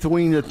switch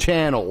between the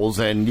channels,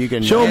 and you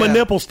can Show him a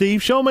nipple,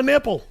 Steve. Show him a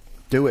nipple.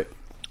 do it.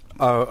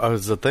 Oh,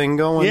 is the thing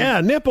going?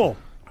 Yeah, nipple.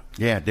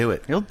 Yeah, do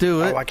it. He'll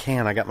do it. Oh, I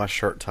can't. I got my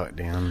shirt tucked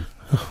down.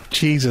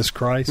 Jesus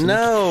Christ.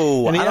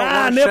 No, And he, I don't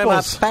want to show my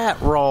nipples. fat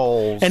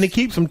rolls. And he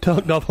keeps them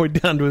tucked all the way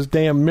down to his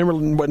damn. Remember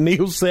what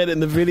Neil said in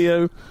the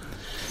video?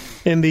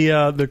 In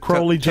the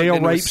Crowley Tucked jail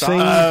into rape his scene?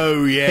 socks.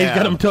 Oh, yeah. He's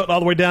got them tucked all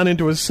the way down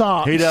into his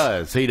socks. He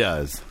does. He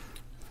does.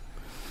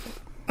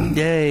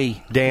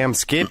 Yay. Damn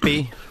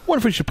Skippy. What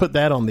if we should put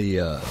that on the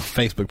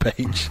Facebook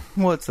page?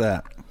 What's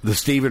that? The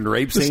Stephen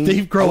rape The scene.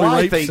 Steve Crowley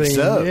I rape think scene.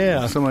 so.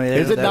 Yeah. Somebody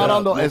Is it edit not that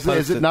on the? up. Is We'll it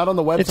post it. not on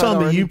the website? It's on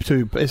the already?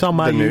 YouTube. It's on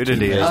my The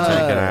nudity YouTube. is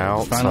taken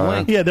out. Final so-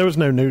 link. Yeah, there was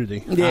no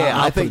nudity. Yeah,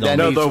 I I'll think put it that on.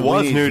 No, needs there to-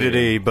 was we need to-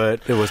 nudity,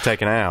 but it was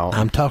taken out.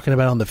 I'm talking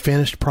about on the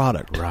finished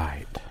product.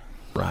 Right.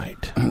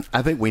 Right.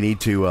 I think we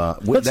need to.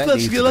 Let's that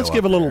needs to let's go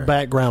give a up little there.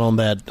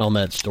 background on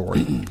that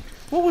story.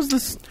 What was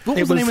this? What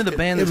It was the was- name of the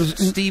band it that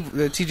was- Steve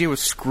TJ was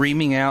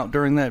screaming out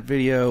during that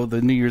video,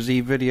 the New Year's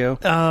Eve video?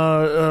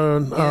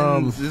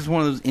 This is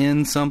one of those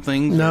in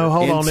something. No,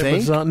 hold on. It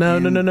was NSYNC?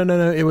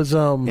 no. It was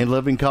In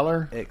Living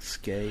Color.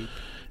 Escape.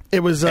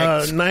 It was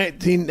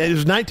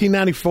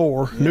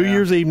 1994, New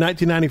Year's Eve,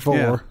 1994.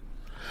 Yeah.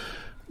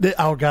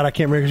 Oh God, I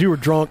can't remember because you were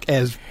drunk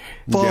as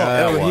fuck.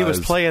 Yeah. Oh, he was.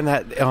 was playing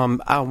that.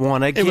 I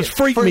want to. It was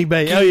Freak Me,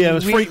 babe. Oh yeah, it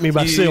was Freak Me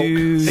by Silk.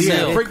 Yeah,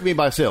 Silk. Freak Me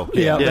by Silk.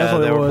 Yeah, Yeah, that's what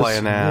they it were was.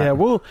 playing that. Yeah,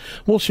 we'll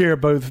share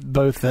both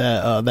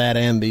that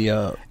and the.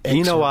 You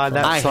know why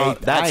that I song?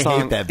 hate that I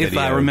song. hate that If video.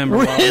 I remember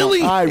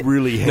Really? I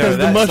really hate Because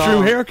that. the mushroom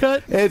song-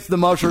 haircut. It's the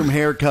mushroom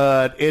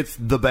haircut. It's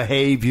the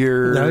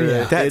behavior. Oh,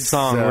 yeah. That It's,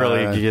 song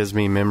really gives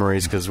me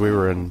memories because we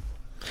were in.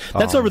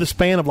 That's over the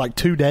span of like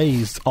 2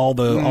 days. All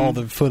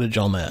the footage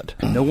on that.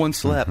 No one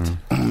slept.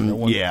 No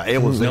one, Yeah, it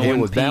was. No it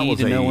one was. That peed was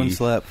and no a- one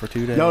slept for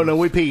 2 days. No,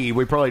 we peed.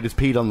 We probably just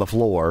peed on the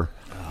floor.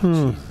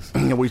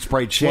 And we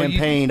sprayed Well, you-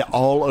 champagne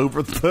all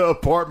over the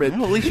apartment.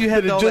 Well, at least you had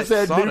And it all just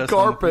that had new sawdust on the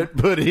carpet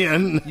put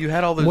in. You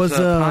had all those Was,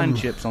 pine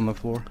chips on the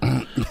floor.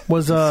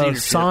 Was Cedar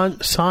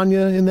chip.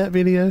 Sonya in that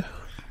video?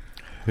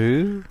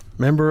 Who?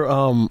 Remember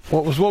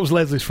what was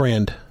Leslie's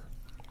friend?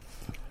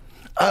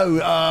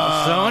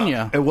 Oh,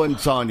 Sonya. It wasn't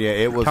Sonya.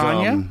 It was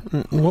Tanya?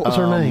 What was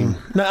her name?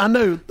 No, I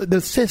know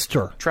the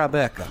sister.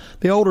 Tribeca.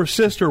 The older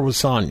sister was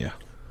Sonya.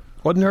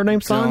 Wasn't her name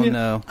Sonya? Oh,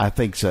 no. I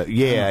think so.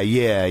 Yeah.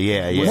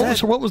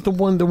 What was the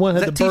one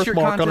had that the t-shirt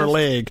birthmark on her contest?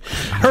 leg?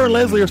 Her and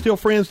Leslie are still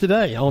friends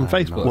today on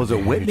Facebook. Was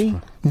it Whitney?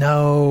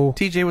 No.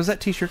 TJ, was that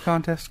T-shirt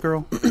contest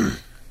girl?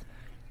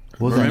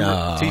 Was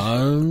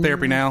Remember?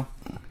 Therapy Now.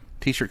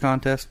 T-shirt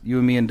contest. You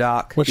and me and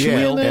Doc. Was she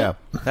in that? Yeah.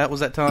 That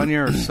was that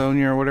Tanya or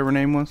Sonia or whatever her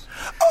name was.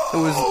 It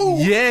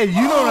was. Yeah, you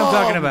know what I'm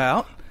talking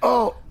about.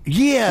 Oh,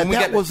 yeah. When we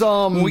That got- was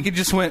when we could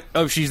just went.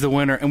 Oh, she's the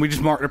winner, and we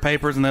just marked our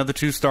papers, and the other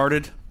two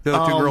started. The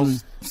other two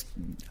girls.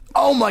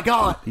 Oh my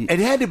God! It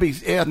had to be.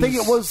 I think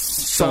it was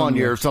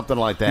Sonya or something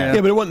like that. Yeah,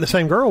 but it wasn't the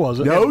same girl,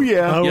 was it? Oh,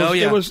 yeah. Oh, Oh,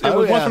 yeah. It was Oh,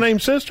 what's yeah. her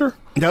name's sister?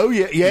 No,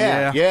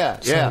 yeah.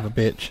 Son of a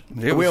bitch.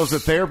 We was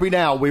at Therapy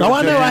Now. We Oh, were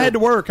I know. doing I had to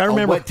work. I a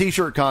remember. wet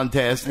T-shirt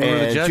contest, We were the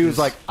and she judges. was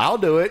like, "I'll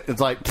do it."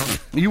 It's like,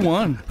 You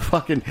won.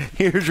 fucking,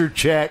 here's your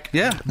check.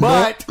 Yeah.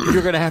 but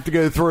you're gonna have to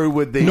go through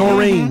with the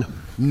Noreen.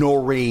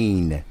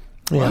 Noreen.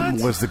 Yeah.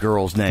 What was the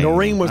girl's name?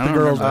 Noreen was I the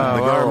don't girl's remember.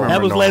 name. The girl.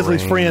 That was Noreen.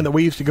 Leslie's friend that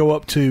we used to go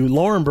up to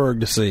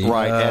Laurenburg to see.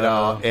 Right at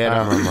I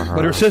remember her.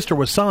 But her sister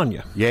was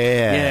Sonya,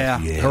 Yeah,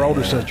 Yeah. her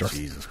older sister.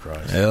 Jesus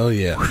Christ! Hell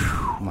yeah.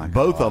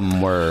 Both of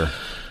them were.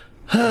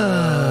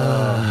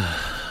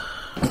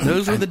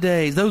 Those were the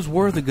days. Those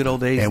were the good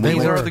old days. And we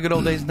These were. are the good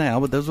old days now,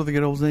 but those were the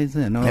good old days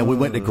then. And we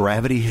went to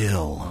Gravity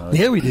Hill,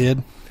 Yeah, we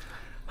did.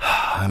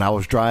 and I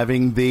was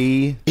driving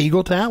the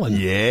Eagle Talon.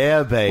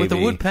 yeah, baby, with the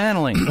wood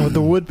paneling. With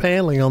the wood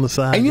paneling on the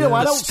side. And you know, yeah.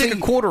 I don't Stick see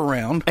a quarter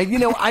round. And you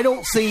know, I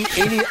don't see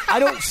any. I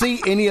don't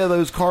see any of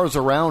those cars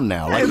around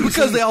now. Like you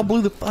Because see- they all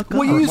blew the fuck up.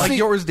 Well, you like see-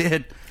 yours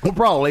did. well,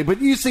 probably,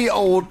 but you see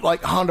old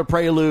like Honda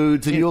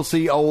Preludes, and you'll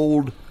see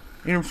old.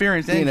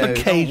 Interference. You know,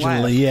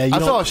 Occasionally, yeah. You I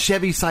don't- saw a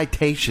Chevy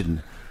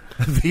Citation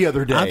the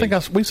other day. I think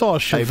we saw a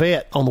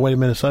Chevette on the way to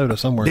Minnesota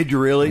somewhere. Did you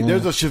really?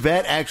 There's a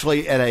Chevette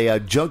actually at a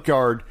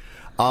junkyard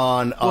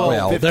on.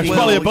 Well, 15 there's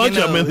probably a bunch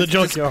of them in the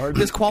junkyard.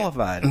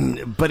 Disqualified.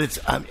 but it's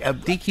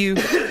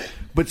DQ.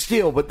 but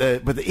still, but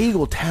the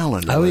Eagle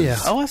Talon. Oh, was- yeah.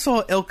 Oh, I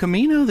saw El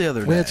Camino the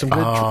other day. We had some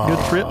good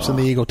trips in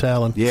the Eagle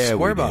Talon. Yeah,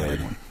 Square we body.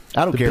 did.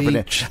 I don't The care for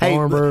beach, that. Hey,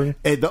 Laurinburg.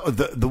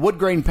 the wood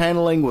grain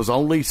paneling was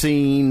only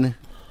seen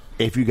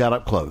if you got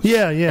up close.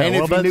 Yeah. and well, if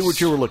you knew that's-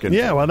 what you were looking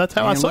Yeah, for. well, that's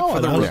how I And saw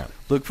it. I was-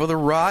 look for the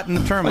rot and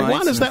the termites. Like,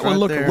 why does in that one front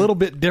look there. a little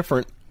bit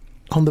different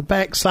on the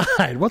back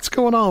side? What's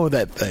going on with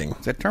that thing?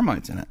 Is that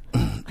termites in it?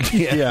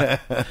 Yeah.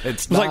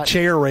 It's It was like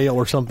chair rail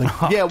or something.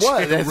 Yeah, it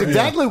was. That's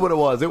exactly what it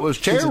was. It was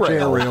chair It's a rail.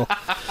 chair rail.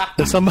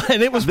 And somebody,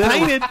 and it was Then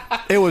painted,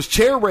 It was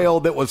chair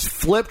rail that was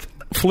flipped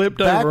flipped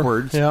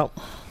backwards. over.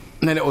 Yep.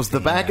 And it was the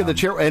back of the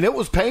chair, and it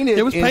was painted.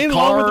 It was painted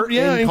car,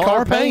 in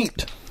car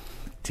paint.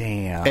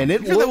 Damn. And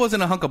it Sure, that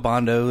wasn't a hunk of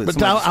Bondo.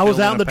 But I was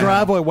out in the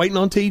driveway waiting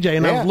on TJ,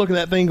 and I Yeah. was looking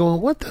at that thing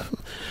going, what the?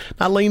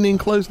 I leaned in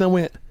close, and I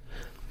went,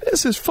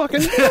 this is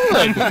fucking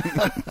good.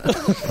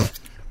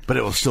 but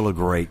it was still a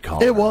great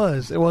car. It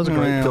was a great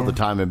Until car. the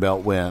timing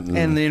belt went.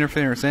 And the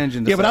interference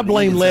engine. Yeah, but I decided to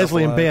blame eat itself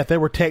Leslie and alive. Beth. They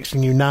were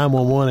texting you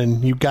 911,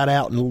 and you got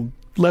out and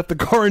left the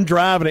car and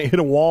drive, and it hit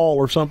a wall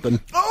or something.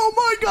 oh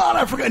my God,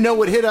 I forgot.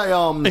 No, it hit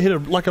It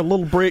hit like a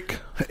little brick.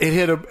 It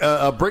hit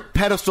a brick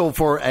pedestal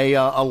for a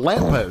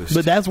lamppost.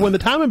 But that's when the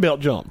timing belt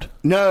jumped.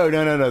 No. The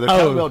Oh.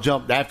 timing belt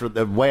jumped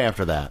way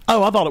after that.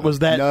 Oh, I thought it was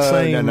that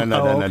same. No.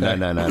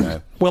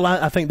 No. Well,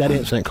 I think that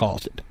incident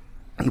caused it.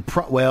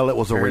 Well, it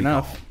was a Fair recall.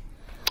 enough.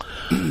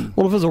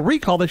 Well, if it was a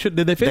recall, did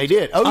they fix They it?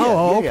 did.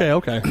 Oh, yeah,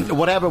 okay.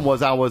 What happened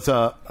was I was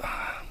at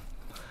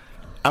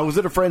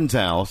a friend's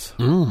house.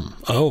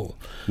 Oh,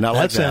 Not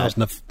like sounds.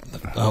 that.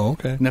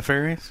 Okay.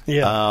 Nefarious?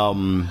 Yeah.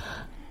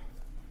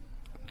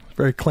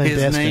 Very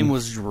clandestine. His name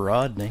was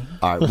Rodney.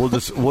 All right, I'm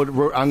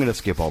going to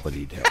skip all the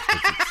details.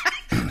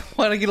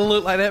 Why'd I get a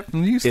look like that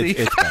from you, Steve?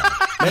 It's bad.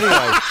 Anyway,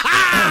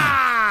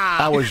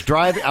 I was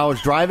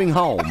driving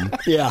home,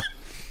 Yeah.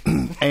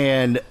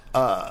 and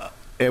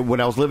when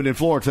I was living in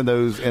Florence in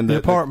the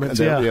apartments,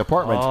 the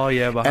apartments. Oh,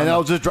 yeah, behind and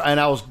I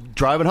the- was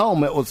driving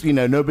home. It was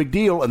no big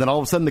deal, and then all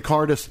of a sudden the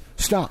car just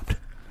stopped.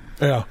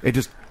 Yeah. It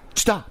just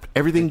stopped.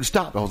 Everything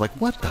stopped. I was like,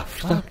 "What the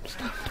fuck?"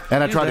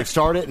 And I tried to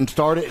start it, and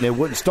it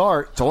wouldn't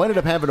start. So I ended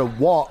up having to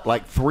walk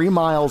like 3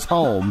 miles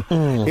home.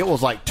 It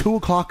was like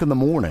 2:00 in the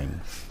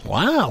morning.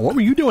 Wow. What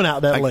were you doing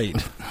out that late?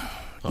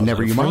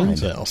 Never you mind.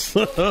 House.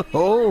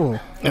 Oh.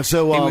 And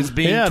so He was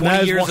being yeah, 20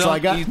 now years he's- so old. I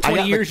got, He's I 20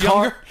 got years the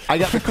car. younger. I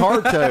got the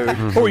car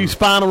towed. Or were you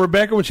spying on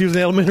Rebecca when she was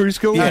in elementary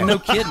school? Yeah, no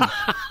kidding.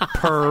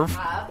 Perv.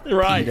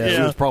 Right. She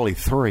Yeah. was probably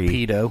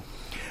 3. Pedo.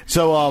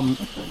 So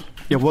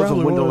it was a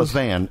probably windowless was.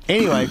 van.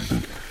 Anyway,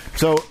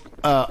 so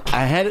I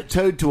had it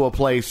towed to a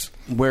place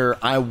where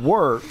I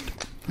worked.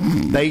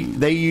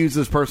 They used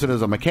this person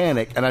as a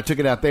mechanic, and I took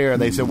it out there,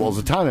 and they said, "Well, it's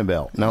a timing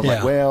belt." And I was like,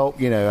 Yeah. "Well,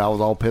 I was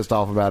all pissed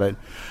off about it."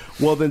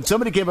 Well, then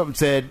somebody came up and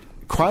said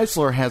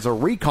Chrysler has a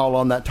recall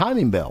on that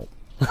timing belt.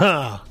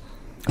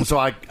 So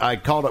I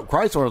called up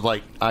Chrysler. I was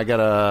like, "I got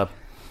a."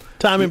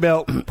 Timing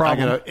belt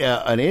problem. I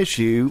got an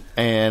issue,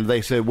 and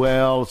they said,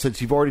 "Well,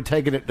 since you've already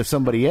taken it to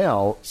somebody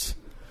else,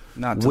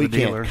 Not to we the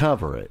dealer. can't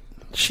cover it."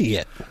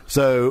 Shit.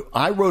 So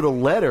I wrote a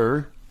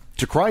letter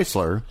to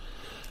Chrysler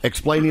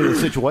explaining the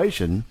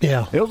situation.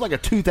 Yeah. it was like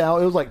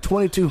 $2,000. It was like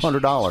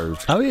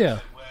 $2,200. Oh, yeah.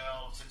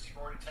 Well, since you've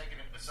already taken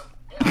it to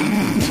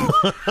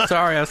somebody else.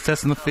 Sorry, I was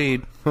testing the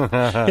feed.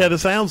 Yeah, the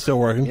sound's still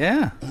working.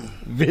 Yeah.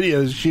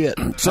 Video's shit.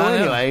 So I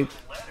know. anyway,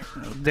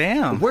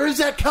 Damn. where's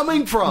that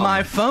coming from?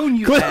 My phone,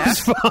 you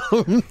Cliff's ass.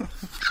 phone.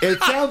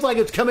 It sounds like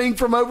it's coming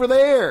from over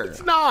there.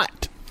 It's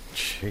not.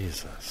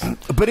 Jesus.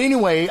 But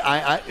anyway,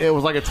 it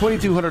was like a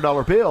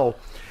 $2,200 bill,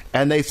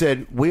 and they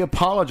said, "We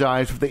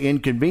apologize for the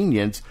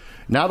inconvenience."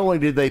 Not only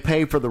did they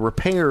pay for the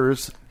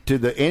repairs to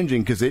the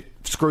engine because it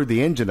screwed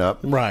the engine up,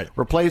 Right.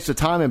 replaced the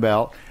timing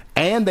belt,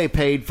 and they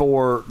paid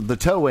for the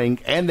towing,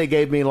 and they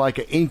gave me like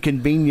an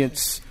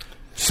inconvenience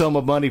sum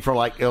of money for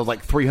it was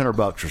like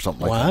 $300 or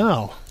something like that.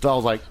 Wow. So I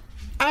was like,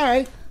 all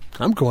right.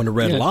 I'm going to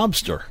Red Yeah.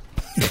 Lobster.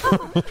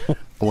 I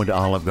went to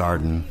Olive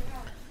Garden.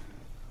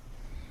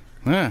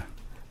 Yeah.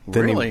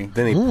 Then Really?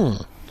 He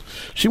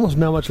She wants to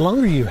know how much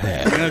longer you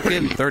had. No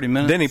kidding. 30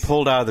 minutes. then he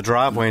pulled out of the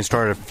driveway and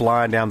started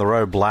flying down the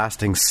road,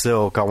 blasting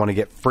Silk. I want to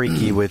get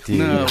freaky with you.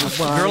 No,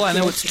 Girl I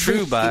Know It's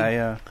True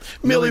by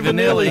Milli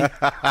Vanilli.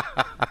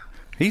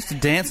 He used to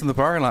dance in the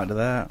parking lot to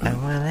that. I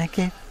want to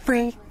get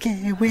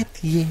freaky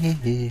with you.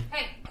 Hey,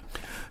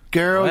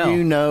 Girl, Well.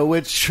 you know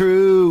it's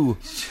true.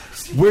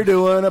 We're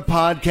doing a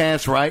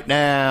podcast right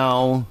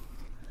now.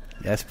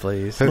 Yes,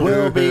 please.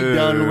 We'll be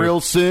done real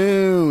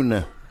soon.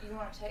 you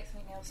want to text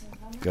me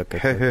Nelson's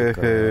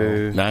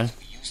number? No?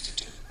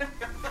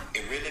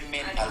 It really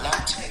meant a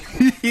lot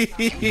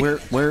to me. We're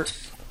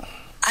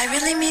I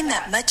really mean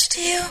that much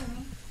to you?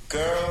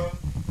 Girl,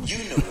 you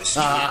know it's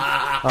true.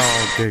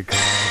 Oh, good God.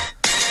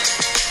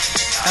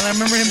 And I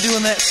remember him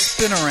doing that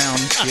spin around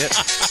shit.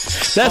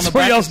 That's the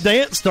where back- y'all's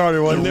dance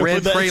started, wasn't The it? Red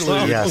with that Prelude.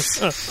 song? Yes.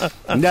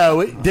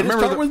 no. Did it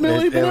start with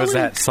Millie It was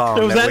that song.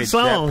 It was that we-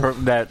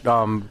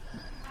 song.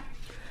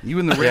 You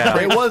and the red Yeah.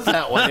 It was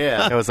that one. It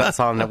Yeah. was that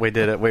song that we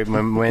did it. We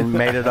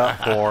made it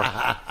up for.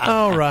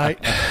 All right.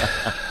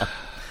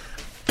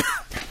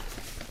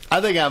 I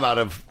think I'm out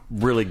of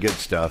really good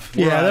stuff.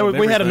 Yeah, Right, we had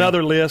everything.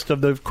 another list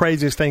of the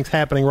craziest things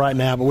happening right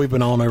now, but we've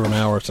been on over an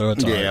hour, so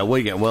it's all Yeah, right.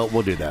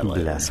 we'll do that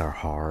later. Bless our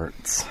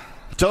hearts.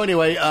 So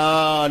anyway,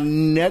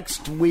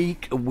 next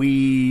week I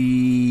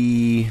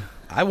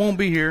won't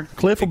be here.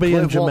 Cliff will be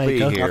in Cliff won't be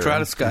Jamaica. here. I'll try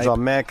to Skype.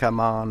 Man, come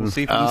on. We'll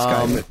see if we can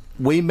Skype it.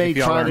 we may If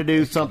y'all try are- to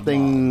do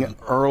something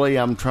early.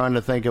 I'm trying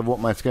to think of what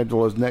my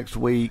schedule is next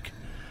week.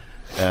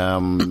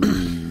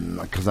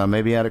 Because I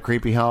may be out at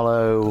Creepy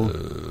Hollow.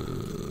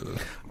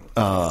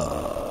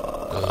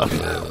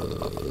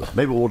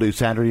 Maybe we'll do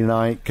Saturday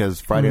night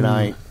because Friday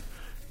night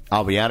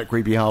I'll be out at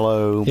Creepy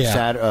Hollow.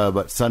 Yeah.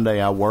 But Sunday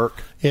I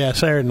work. Yeah,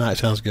 Saturday night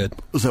sounds good.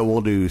 So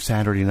we'll do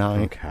Saturday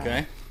night.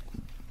 Okay.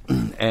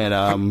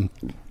 And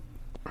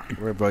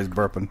Everybody's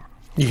burping.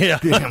 Yeah.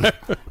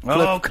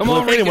 Oh, come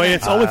on. Anyway,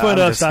 it's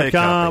onlyfunnyus.com,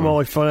 hiccuping.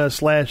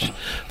 onlyfunnyus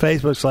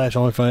 /Facebook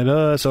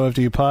 /onlyfunnyus,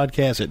 OFDU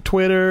podcast at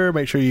Twitter.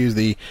 Make sure you use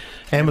the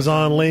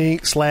Amazon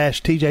link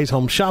 /TJ's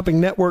Home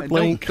Shopping Network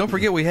link. Don't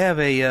forget we have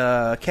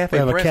a Cafe We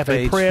have a Press Cafe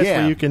page. Press Yeah.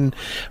 where you can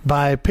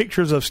buy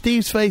pictures of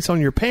Steve's face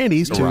on your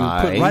panties to put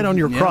right on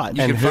your Yeah. crotch.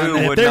 You And can find- who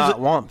and if would there's not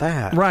a- want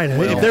that? Right.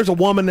 If there's a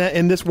woman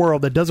in this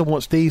world that doesn't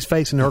want Steve's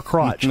face in her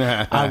crotch,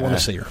 I want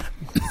to see her.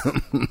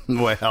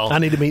 well, I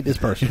need to meet this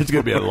person. it's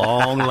going to be a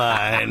long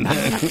line.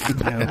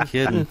 No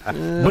kidding.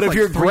 But if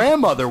your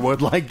grandmother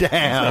would like to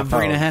have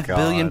 3.5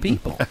 billion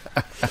people.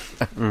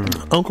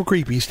 Uncle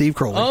Creepy, Steve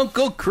Crowley.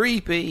 Uncle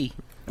Creepy.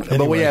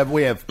 But we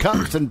have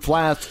cups and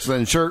flasks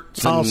and shirts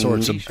and All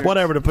sorts of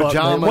whatever the fuck,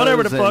 pajamas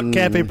whatever the fuck and-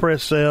 Cafe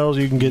Press sells,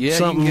 you can get Yeah,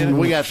 something. you can get it.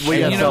 We got And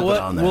you know something what?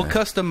 on there. We'll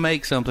custom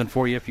make something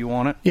for you if you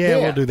want it. Yeah, Yeah.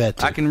 we'll do that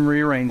too. I can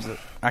rearrange it.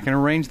 I can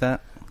arrange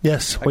that.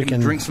 Yes, I we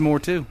can drink some more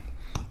too.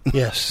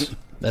 Yes,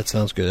 that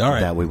sounds good. All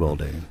right, that we will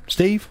do.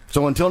 Steve.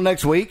 So until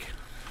next week,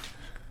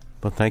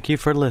 Well, thank you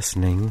for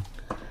listening.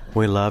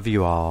 We love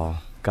you all.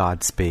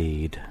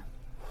 Godspeed.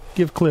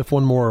 Give Cliff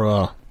one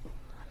more.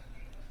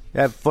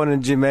 Have fun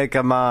in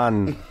Jamaica,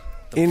 man.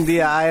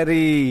 India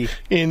Irie.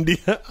 India.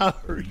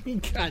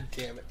 God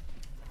damn it.